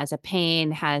injury, has a pain,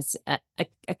 has a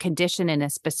condition in a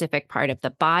specific part of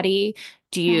the body,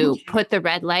 do you put the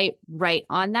red light right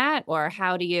on that? Or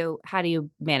how do you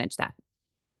manage that?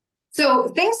 So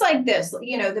things like this,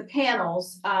 the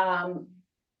panels,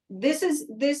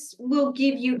 this will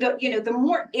give you the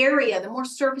more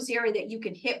surface area that you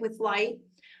can hit with light,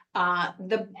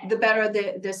 the better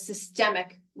the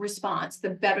systemic response,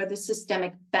 the better the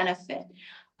systemic benefit.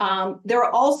 There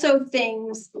are also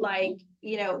things like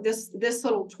this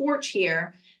little torch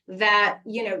here that,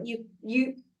 you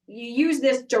use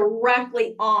this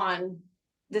directly on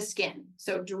the skin.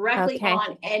 So directly Okay.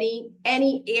 on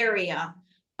any area.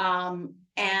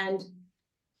 And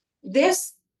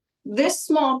this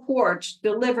small torch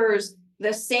delivers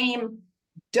the same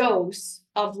dose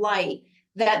of light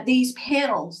that these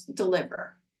panels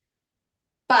deliver.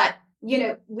 But,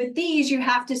 with these, you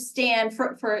have to stand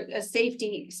for a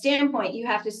safety standpoint, you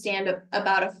have to stand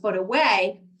about a foot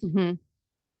away. Mhm.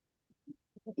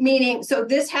 Meaning, so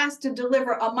this has to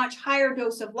deliver a much higher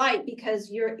dose of light because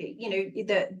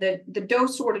the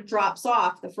dose sort of drops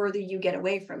off the further you get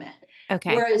away from it.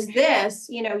 Okay. Whereas this,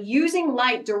 using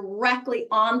light directly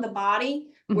on the body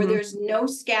where Mhm. there's no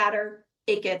scatter,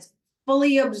 it gets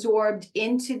fully absorbed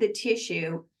into the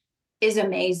tissue is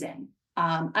amazing.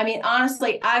 I mean,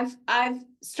 honestly, I've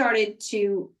started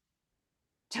to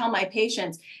tell my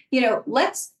patients,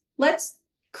 let's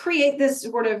create this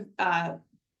sort of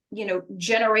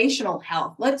generational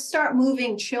health. Let's start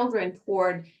moving children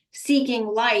toward seeking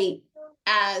light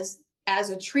as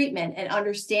a treatment and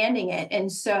understanding it.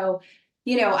 And so,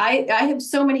 I have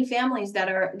so many families that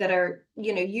are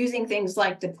using things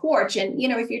like the torch. And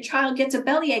if your child gets a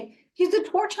bellyache, use the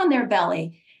torch on their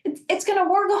belly. It's going to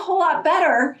work a whole lot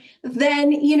better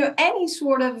than any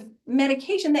sort of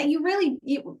medication that you really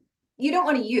you don't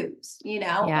want to use.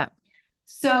 Yeah.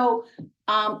 So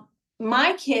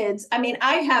my kids, I mean,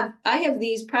 I have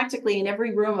these practically in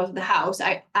every room of the house.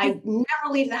 I never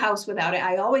leave the house without it.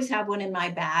 I always have one in my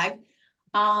bag.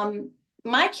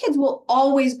 My kids will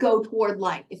always go toward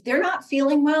light. If they're not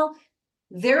feeling well,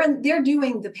 they're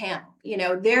doing the panel.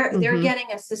 They're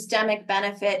getting a systemic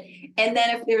benefit. And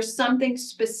then if there's something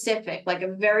specific, like a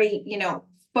very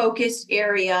focused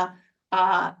area,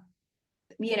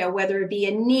 whether it be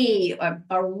a knee,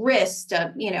 a wrist,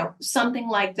 something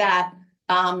like that,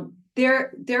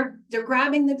 they're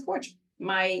grabbing the torch.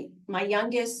 My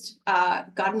youngest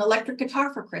got an electric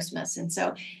guitar for Christmas, and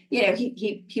so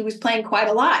he was playing quite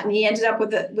a lot, and he ended up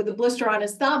with a blister on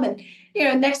his thumb, and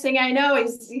next thing I know,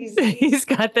 he's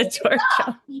got the torch.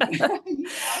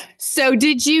 So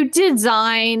did you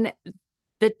design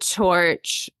the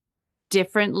torch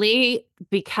differently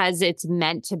because it's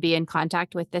meant to be in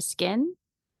contact with the skin?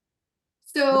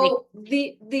 So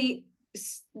these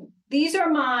are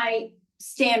my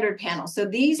standard panels. So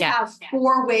these have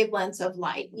 4 wavelengths of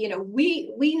light.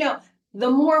 We know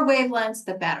the more wavelengths,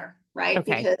 the better, right?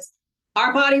 Okay. Because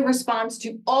our body responds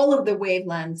to all of the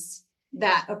wavelengths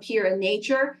that appear in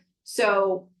nature.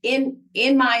 So in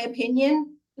my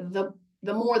opinion, the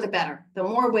more the better. The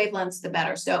more wavelengths, the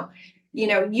better. So,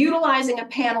 utilizing a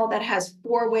panel that has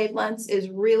 4 wavelengths is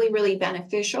really, really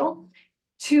beneficial.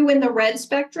 2 in the red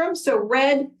spectrum. So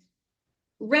red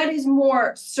is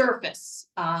more surface.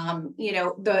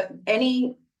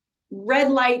 Any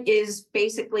red light is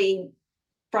basically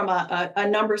from a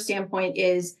number standpoint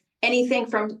is anything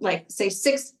from like say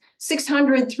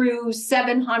 600 through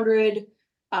 700,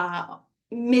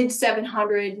 mid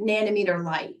 700 nanometer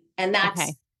light. And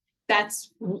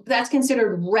that's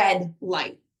considered red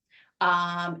light.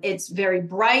 It's very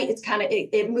bright. It's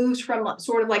it moves from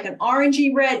sort of like an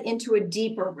orangey red into a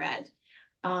deeper red.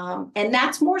 And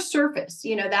that's more surface,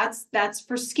 that's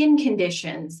for skin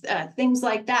conditions, things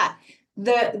like that.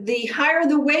 The higher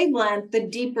the wavelength, the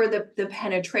deeper the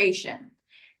penetration.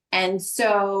 And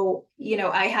so,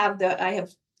 I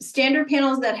have standard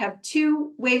panels that have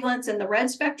 2 wavelengths in the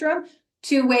red spectrum,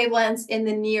 2 wavelengths in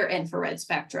the near infrared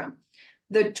spectrum.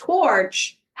 The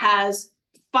torch has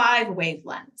 5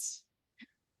 wavelengths.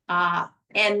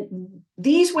 And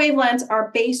these wavelengths are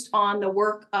based on the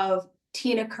work of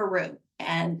Tina Carew.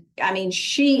 And I mean,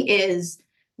 she is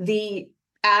the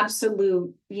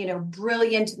absolute,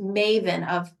 brilliant maven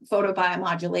of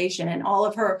photobiomodulation, and all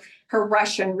of her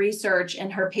Russian research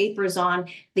and her papers on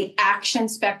the action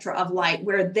spectra of light,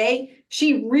 where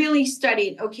she really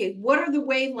studied, okay, what are the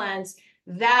wavelengths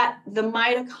that the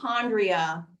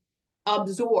mitochondria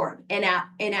absorb and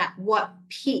at what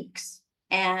peaks.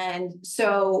 And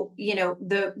so,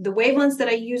 the wavelengths that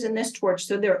I use in this torch,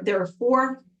 so there are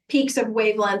 4 peaks of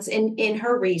wavelengths in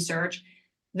her research.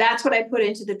 That's what I put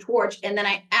into the torch. And then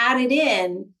I added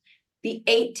in the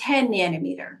 810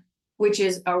 nanometer, which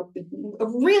is a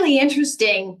really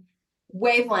interesting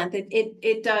wavelength.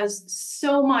 It does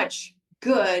so much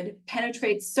good,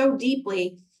 penetrates so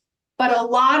deeply, but a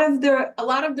lot of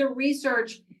the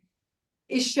research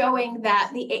is showing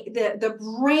that the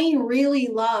brain really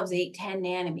loves 810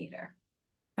 nanometer.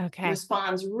 Okay.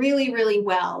 Responds really, really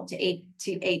well to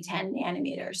 810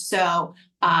 nanometers. So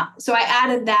I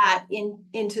added that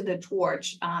into the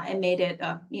torch and made it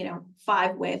a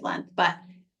 5 wavelength. But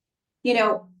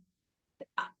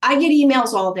I get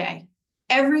emails all day.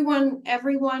 Everyone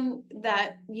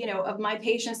that, of my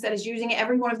patients that is using it,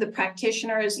 every one of the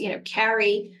practitioners,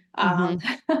 Carrie,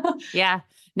 Yeah.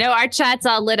 No, our chat's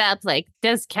all lit up. Like,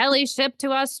 does Kelly ship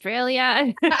to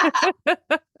Australia?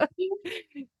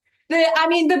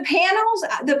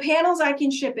 the panels I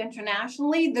can ship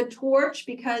internationally. The torch,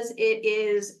 because it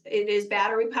is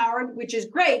battery powered, which is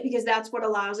great because that's what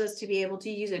allows us to be able to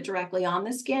use it directly on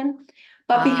the skin.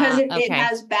 But because it Okay.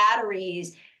 has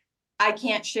batteries, I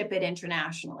can't ship it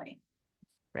internationally.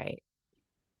 Right.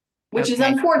 Which is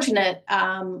unfortunate.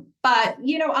 But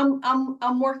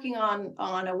I'm working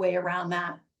on a way around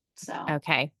that. So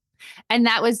Okay. And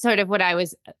that was sort of what I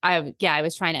was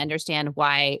trying to understand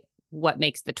what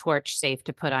makes the torch safe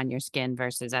to put on your skin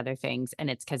versus other things. And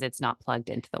it's because it's not plugged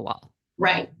into the wall.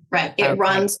 Right. It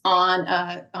runs on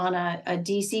a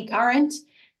DC current,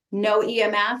 no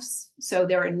EMFs. So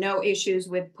there are no issues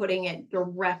with putting it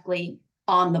directly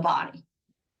on the body,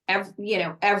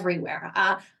 everywhere.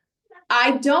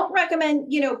 I don't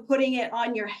recommend, putting it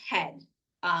on your head.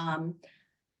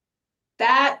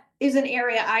 That is an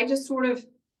area I just sort of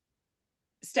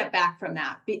step back from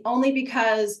that, only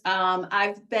because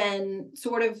I've been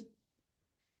sort of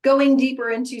going deeper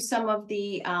into some of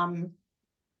the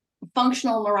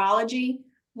functional neurology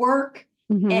work.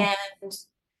 Mm-hmm. And,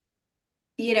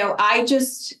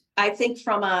 I think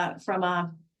from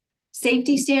a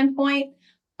safety standpoint,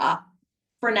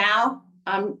 for now,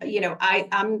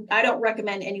 I don't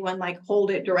recommend anyone like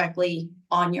hold it directly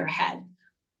on your head,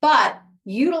 but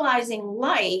utilizing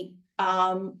light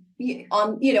on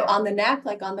the neck,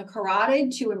 like on the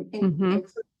carotid, to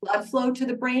improve blood flow to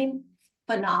the brain,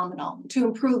 phenomenal. To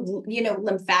improve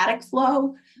lymphatic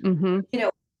flow,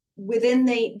 within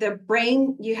the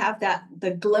brain, you have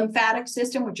the lymphatic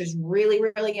system, which is really,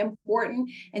 really important.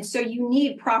 And so you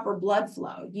need proper blood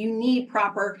flow, you need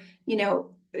proper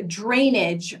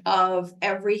drainage of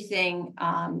everything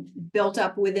built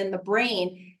up within the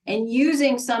brain. And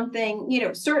using something,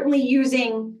 certainly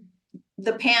using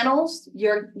the panels,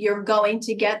 you're going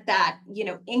to get that,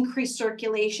 increased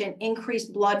circulation,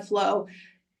 increased blood flow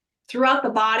throughout the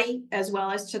body, as well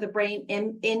as to the brain,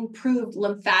 improved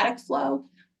lymphatic flow.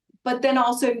 But then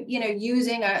also,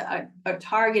 using a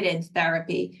targeted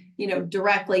therapy,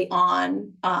 directly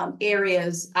on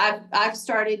areas. I've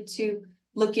started to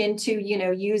look into,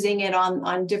 using it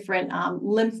on different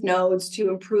lymph nodes to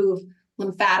improve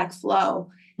lymphatic flow.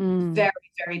 Very,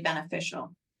 very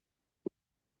beneficial.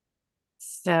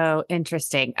 So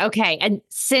interesting. Okay. And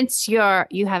since you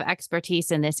have expertise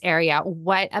in this area,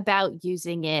 what about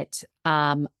using it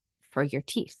for your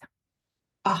teeth?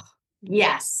 Oh,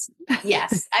 yes.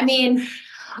 I mean,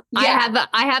 yeah.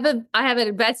 I have an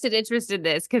invested interest in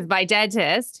this because my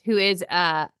dentist, who is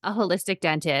a holistic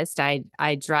dentist,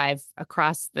 I drive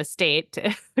across the state,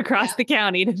 across the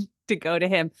county to go to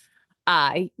him.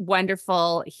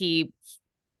 Wonderful.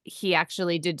 He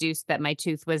actually deduced that my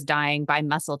tooth was dying by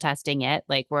muscle testing it.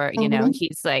 Like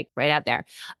he's like right out there.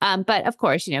 But of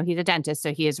course, he's a dentist,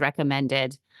 so he has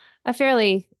recommended a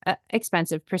fairly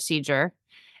expensive procedure.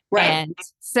 Right. And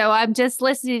so I'm just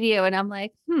listening to you and I'm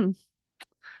like,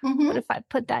 what if I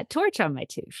put that torch on my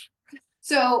tooth?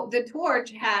 So the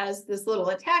torch has this little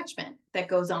attachment that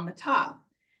goes on the top.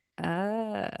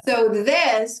 So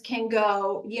this can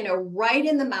go, right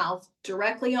in the mouth,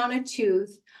 directly on a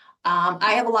tooth.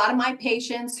 I have a lot of my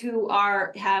patients who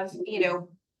have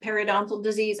periodontal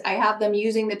disease. I have them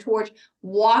using the torch,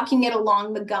 walking it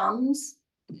along the gums,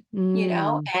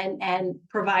 and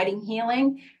providing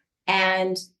healing.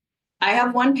 And I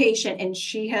have one patient, and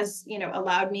she has,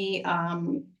 allowed me,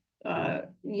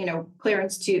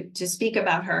 clearance to speak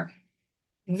about her.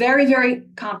 Very, very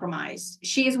compromised.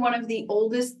 She is one of the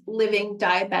oldest living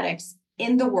diabetics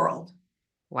in the world.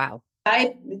 Wow.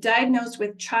 Diagnosed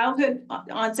with childhood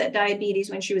onset diabetes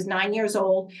when she was 9 years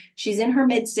old. She's in her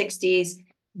mid 60s,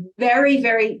 very,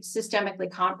 very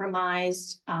systemically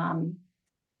compromised,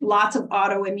 lots of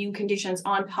autoimmune conditions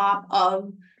on top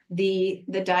of the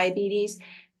diabetes.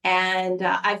 And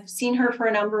I've seen her for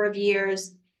a number of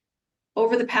years.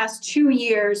 Over the past 2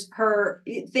 years,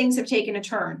 things have taken a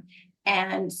turn.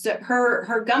 And so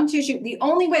her gum tissue, the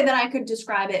only way that I could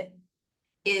describe it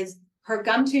is her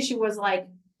gum tissue was like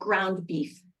ground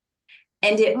beef,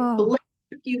 and it bled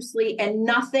profusely, and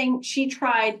nothing. She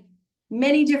tried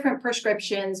many different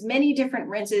prescriptions, many different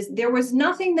rinses. There was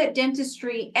nothing that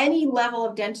any level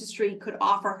of dentistry could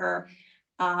offer her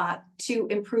to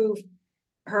improve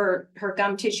her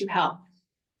gum tissue health.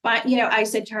 But I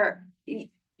said to her, you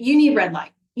need red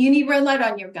light. You need red light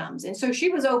on your gums. And so she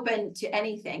was open to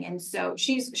anything. And so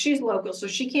she's local. So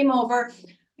she came over,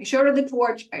 I showed her the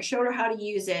torch, I showed her how to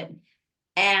use it.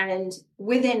 And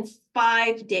within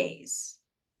 5 days,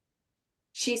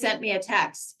 she sent me a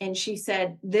text and she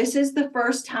said, "This is the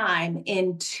first time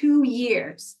in 2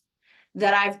 years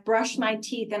that I've brushed my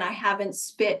teeth and I haven't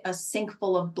spit a sink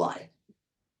full of blood."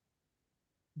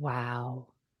 Wow.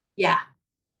 Yeah.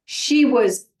 She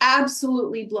was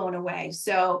absolutely blown away.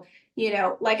 So,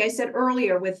 like I said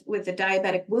earlier with the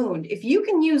diabetic wound, if you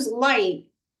can use light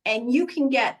and you can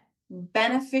get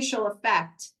beneficial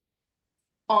effect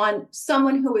on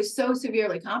someone who is so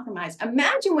severely compromised,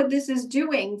 imagine what this is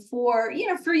doing for,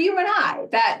 for you and I,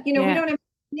 that, we Yeah. don't have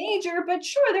major, but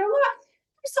sure, there's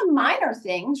some minor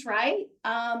things, right?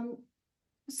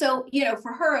 So,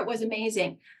 for her, it was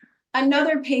amazing.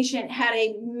 Another patient had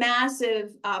a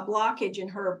massive blockage in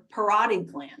her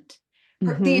parotid gland.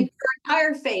 Her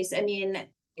entire face, I mean,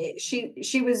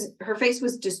 her face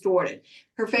was distorted.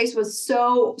 Her face was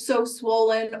so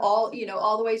swollen, all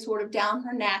the way sort of down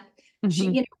her neck.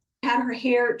 She, had her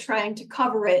hair trying to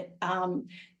cover it,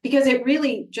 because it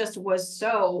really just was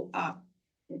so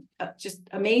just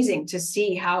amazing to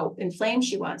see how inflamed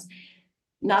she was.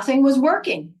 Nothing was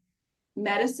working.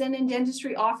 Medicine and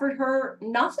dentistry offered her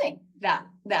nothing that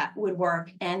would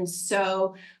work. And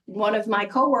so one of my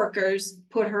coworkers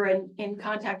put her in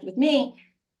contact with me,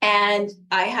 and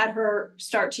I had her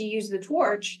start to use the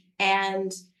torch,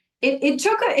 and it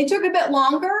took a bit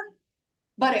longer,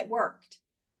 but it worked.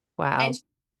 Wow. And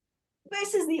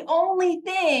this is the only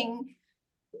thing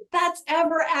that's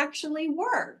ever actually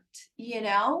worked,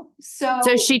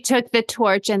 So she took the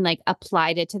torch and like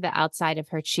applied it to the outside of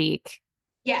her cheek.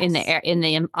 Yes. In the air,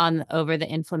 over the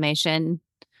inflammation.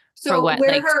 So for what,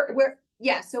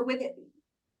 so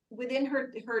within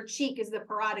her cheek is the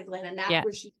parotid gland, and that's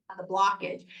where she had the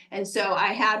blockage. And so I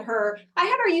had her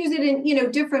use it in,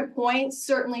 different points,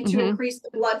 certainly to increase the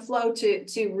blood flow,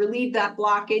 to relieve that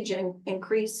blockage and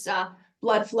increase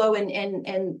blood flow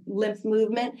and lymph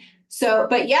movement. So,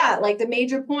 but yeah, like the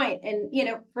major point, and,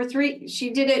 she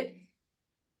did it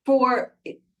for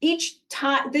each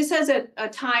time. This has a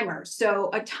timer.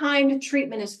 So a timed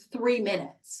treatment is 3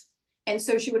 minutes. And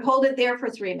so she would hold it there for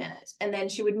 3 minutes, and then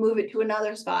she would move it to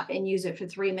another spot and use it for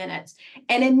 3 minutes.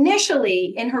 And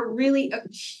initially, in her really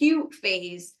acute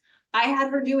phase, I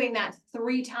had her doing that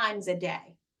 3 times a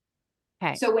day.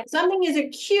 Okay. So when something is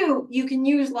acute, you can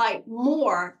use light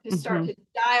more to start to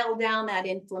dial down that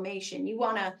inflammation. You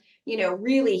want to,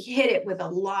 really hit it with a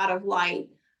lot of light,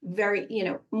 very,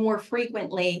 more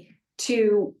frequently,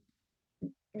 to,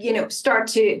 start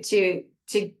to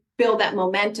build that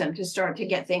momentum, to start to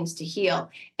get things to heal.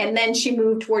 And then she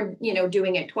moved toward,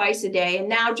 doing it twice a day. And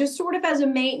now, just sort of as a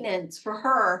maintenance for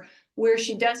her, where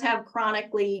she does have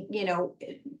chronically,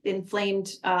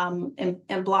 inflamed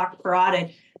and blocked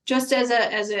parotid, just as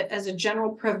a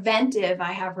general preventive,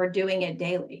 I have her doing it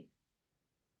daily.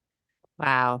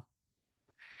 Wow.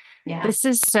 Yeah. This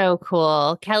is so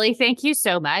cool. Kelly, thank you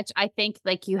so much. I think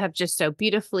like you have just so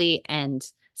beautifully and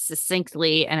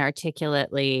succinctly and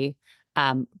articulately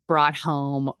brought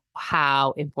home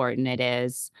how important it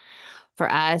is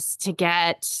for us to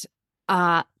get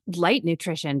light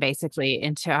nutrition basically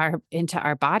into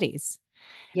our bodies.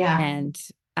 Yeah. And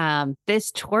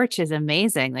this torch is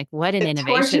amazing. Like, what an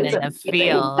innovation in the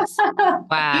field.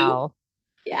 Wow.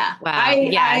 Yeah. Wow.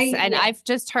 Yes. And I've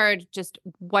just heard just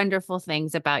wonderful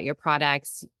things about your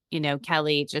products.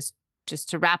 Kelly, just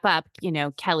to wrap up,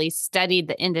 Kelly studied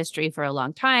the industry for a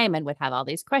long time and would have all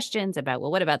these questions about,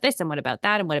 well, what about this? And what about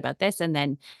that? And what about this? And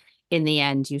then in the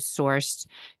end, you sourced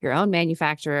your own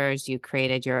manufacturers, you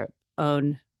created your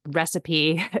own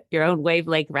recipe, your own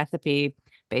wavelength recipe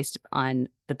based on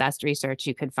the best research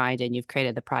you could find, and you've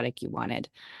created the product you wanted.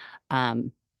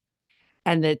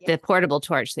 And the portable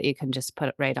torch that you can just put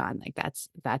it right on, like that's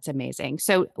amazing.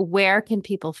 So where can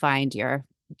people find your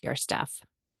stuff?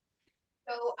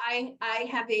 So I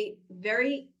have a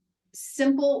very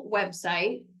simple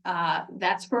website.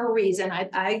 That's for a reason.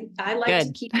 I like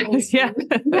to keep things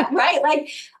right.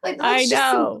 Like let's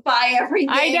just simplify everything.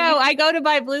 I know. I go to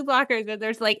buy blue blockers and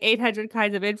there's like 800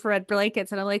 kinds of infrared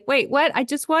blankets, and I'm like, wait, what? I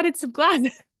just wanted some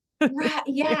glasses. Right.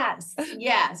 Yes.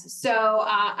 So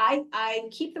I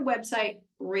keep the website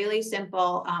really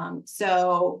simple.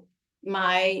 So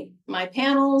my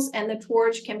panels and the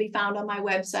torch can be found on my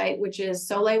website, which is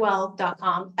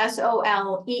soleilwell.com,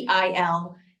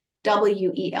 SOLEILWELL,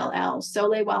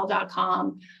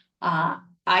 soleilwell.com.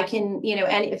 I can,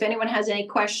 and if anyone has any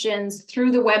questions through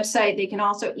the website, they can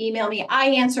also email me. I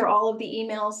answer all of the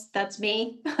emails. That's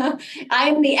me.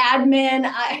 I'm the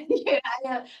admin.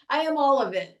 I am all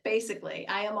of it, basically.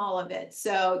 I am all of it.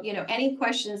 So, any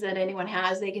questions that anyone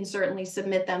has, they can certainly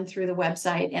submit them through the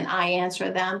website and I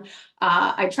answer them.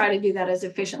 I try to do that as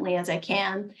efficiently as I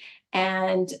can.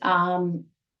 And,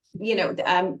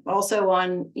 I'm also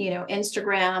on,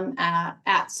 Instagram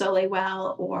at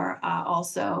Solewell, or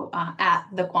also at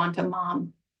the Quantum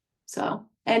Mom. So,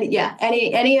 and yeah,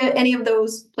 any of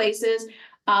those places.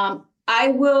 I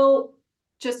will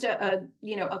just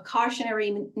a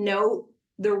cautionary note.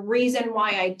 The reason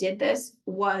why I did this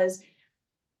was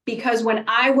because when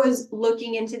I was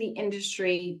looking into the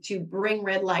industry to bring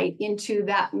red light into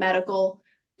that medical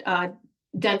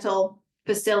dental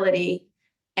facility,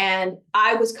 and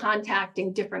I was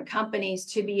contacting different companies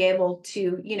to be able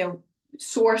to,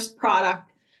 source product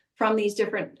from these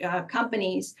different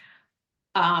companies.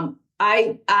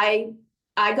 I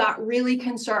got really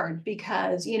concerned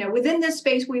because, within this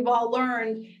space, we've all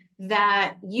learned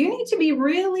that you need to be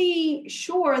really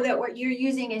sure that what you're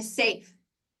using is safe.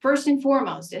 First and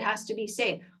foremost, it has to be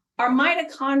safe. Our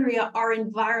mitochondria are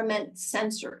environment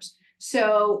sensors.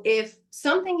 So if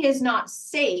something is not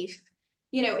safe,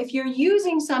 if you're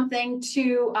using something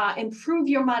to improve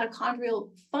your mitochondrial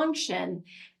function,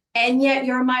 and yet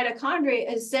your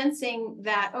mitochondria is sensing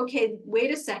that, okay, wait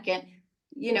a second,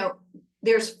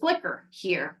 there's flicker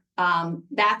here.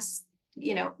 That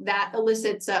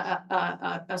elicits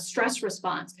a stress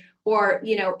response. Or,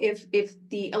 if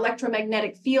the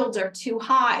electromagnetic fields are too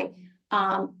high,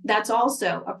 that's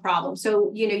also a problem.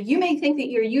 So, you may think that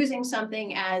you're using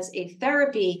something as a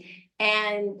therapy,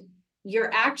 and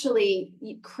you're actually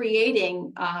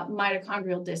creating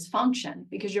mitochondrial dysfunction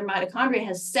because your mitochondria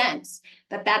has sensed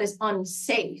that that is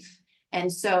unsafe.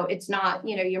 And so it's not,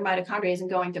 your mitochondria isn't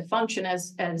going to function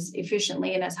as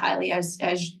efficiently and as highly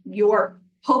as you're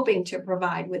hoping to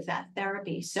provide with that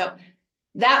therapy. So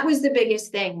that was the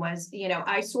biggest thing was,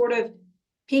 I sort of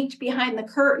peeked behind the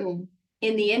curtain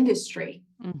in the industry.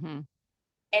 Mm-hmm.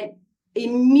 And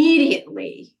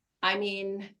immediately,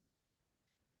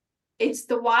 it's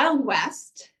the Wild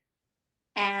West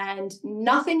and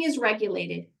nothing is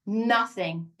regulated.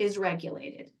 Nothing is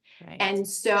regulated. Right. And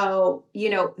so,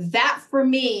 that for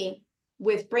me,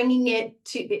 with putting it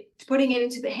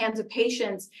into the hands of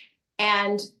patients,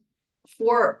 and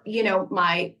for,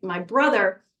 my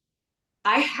brother,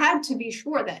 I had to be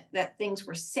sure that things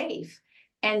were safe.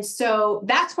 And so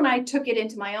that's when I took it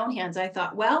into my own hands. I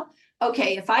thought, well,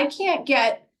 okay, if I can't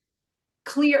get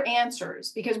clear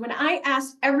answers, because when I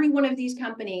asked every one of these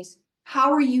companies,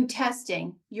 how are you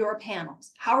testing your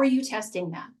panels? How are you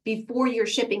testing that before you're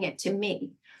shipping it to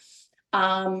me?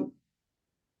 I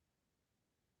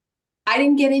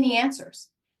didn't get any answers.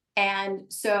 And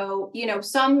so,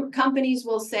 some companies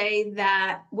will say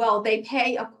that, well, they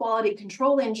pay a quality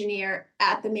control engineer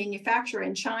at the manufacturer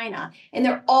in China, and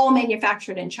they're all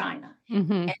manufactured in China.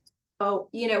 Mm-hmm. And so,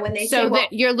 when they so say, well,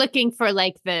 you're looking for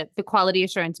like the quality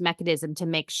assurance mechanism to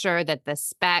make sure that the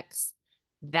specs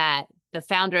that the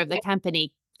founder of the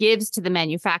company gives to the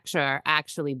manufacturer are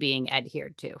actually being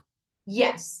adhered to.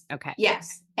 Yes. Okay.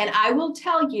 Yes. And I will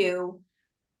tell you,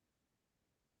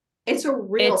 it's a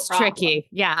real problem. Tricky.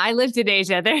 Yeah. I lived in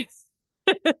Asia.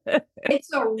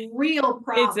 It's a real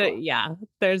problem.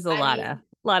 There's a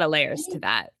lot of layers to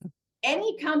that.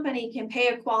 Any company can pay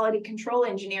a quality control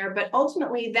engineer, but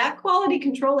ultimately that quality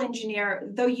control engineer,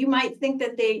 though you might think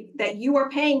that you are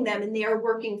paying them and they are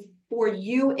working for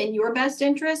you in your best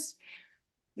interest,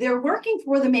 they're working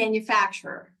for the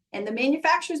manufacturer. And the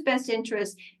manufacturer's best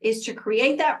interest is to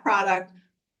create that product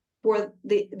for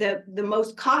the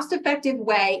most cost-effective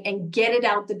way and get it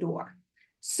out the door.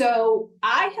 So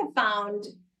I have found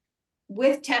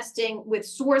with testing, with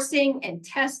sourcing and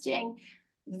testing,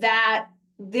 that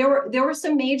there were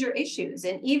some major issues.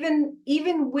 And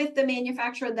even with the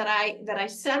manufacturer that I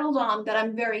settled on, that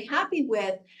I'm very happy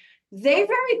with, they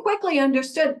very quickly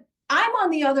understood I'm on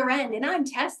the other end and I'm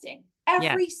testing.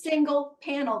 Every single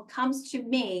panel comes to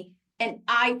me and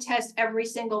I test every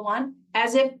single one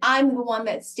as if I'm the one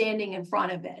that's standing in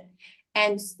front of it.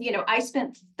 And, I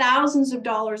spent thousands of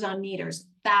dollars on meters,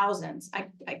 thousands.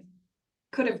 I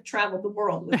could have traveled the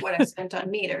world with what I spent on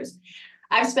meters.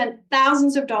 I've spent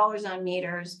thousands of dollars on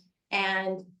meters,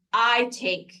 and I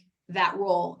take that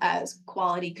role as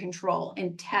quality control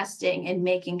and testing and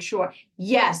making sure,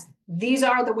 yes, these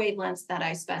are the wavelengths that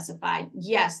I specified.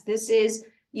 Yes, this is,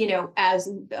 as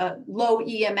low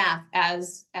EMF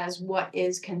as what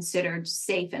is considered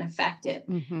safe and effective.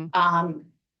 Mm-hmm.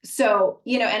 So,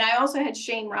 and I also had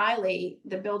Shane Riley,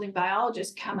 the building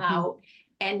biologist, come out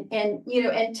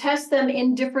and test them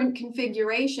in different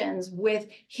configurations with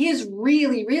his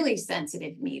really, really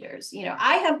sensitive meters.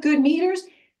 I have good meters.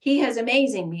 He has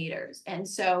amazing meters. And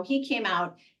so he came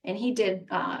out and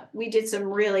we did some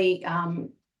really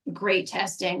great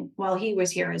testing while he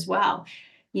was here as well,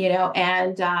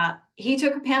 and he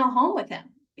took a panel home with him.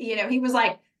 He was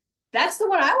like, that's the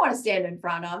one I want to stand in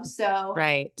front of. So,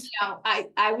 right.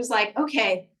 I was like,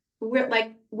 okay,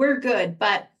 we're good.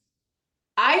 But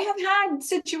I have had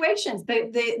situations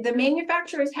that the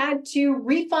manufacturers had to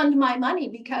refund my money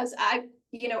because I'm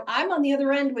on the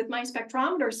other end with my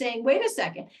spectrometer saying, wait a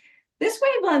second, this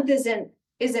wavelength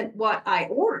isn't what I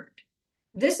ordered.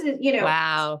 This is,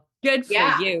 Wow. Good for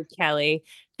Yeah. you, Kelly.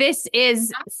 This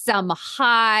is some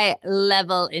high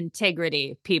level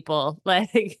integrity, people.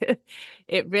 Like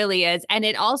it really is. And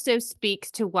it also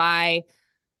speaks to why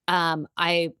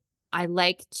I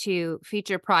like to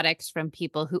feature products from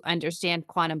people who understand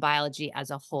quantum biology as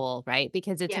a whole, right?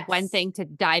 Because it's one Yes. thing to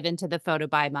dive into the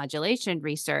photobiomodulation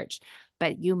research,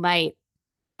 but you might,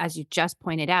 as you just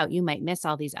pointed out, you might miss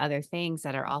all these other things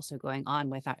that are also going on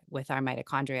with our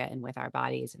mitochondria and with our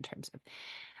bodies in terms of,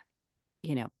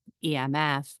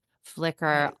 EMF, flicker,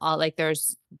 Right. all like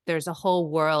there's a whole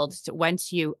world. So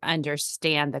once you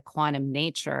understand the quantum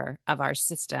nature of our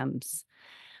systems,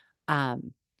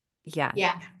 yeah,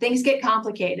 Yeah, things get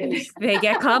complicated. they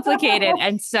get complicated.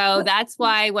 And so that's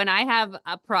why when I have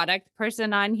a product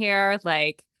person on here,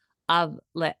 like I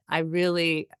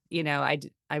really, I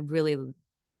really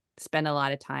spend a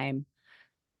lot of time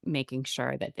making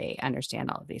sure that they understand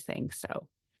all of these things. So,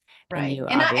 and Right. you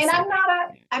And obviously,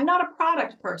 I'm not a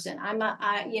product person. I'm a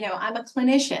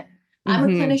clinician. I'm a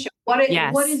Mhm. clinician.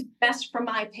 Yes. What is best for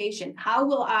my patient? How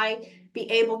will I be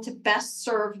able to best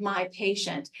serve my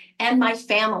patient and my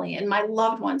family and my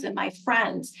loved ones and my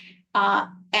friends?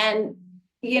 And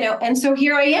so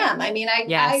here I am. I mean,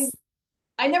 Yes.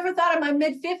 I never thought in my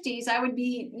mid 50s I would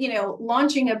be,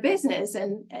 launching a business,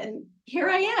 and here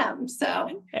I am.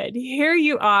 So, And here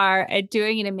you are and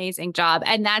doing an amazing job.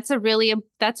 And that's a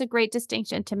great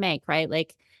distinction to make, right?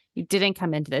 Like you didn't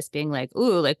come into this being like,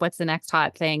 ooh, like what's the next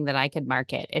hot thing that I could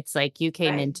market? It's like you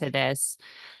came Right. into this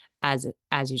as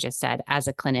you just said, as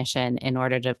a clinician in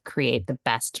order to create the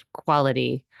best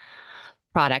quality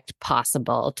product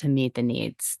possible to meet the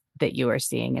needs that you are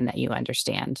seeing and that you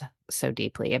understand so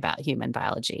deeply about human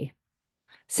biology.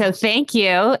 So thank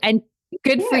you. And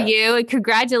good for you. And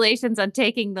congratulations on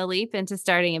taking the leap into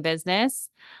starting a business.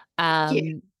 Thank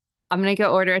you. I'm going to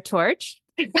go order a torch.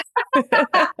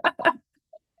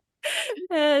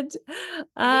 And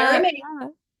They're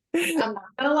amazing. I'm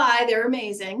not gonna lie, they're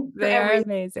amazing. they are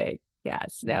amazing.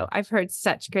 Yes. No, I've heard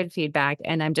such good feedback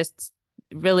and I'm just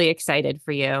really excited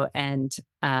for you and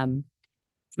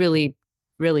really,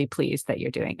 really pleased that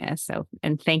you're doing this. So,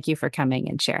 and thank you for coming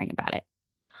and sharing about it.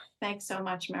 Thanks so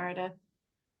much, Meredith.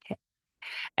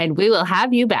 And we will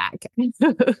have you back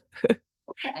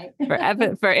Okay.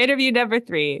 for interview number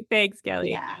 3. Thanks,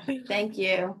 Kelly. Yeah, thank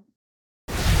you.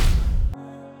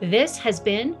 This has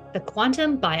been the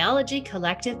Quantum Biology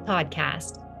Collective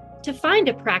podcast. To find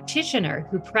a practitioner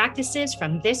who practices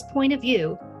from this point of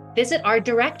view, visit our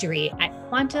directory at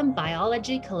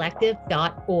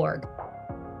quantumbiologycollective.org.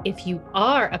 If you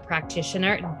are a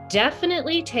practitioner,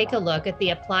 definitely take a look at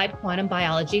the Applied Quantum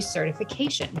Biology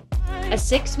Certification, a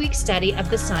 6-week study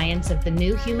of the science of the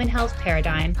new human health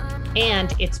paradigm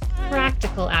and its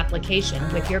practical application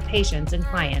with your patients and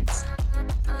clients.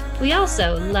 We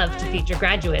also love to feature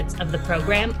graduates of the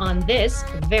program on this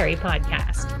very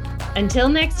podcast. Until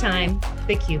next time,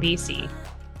 the QBC.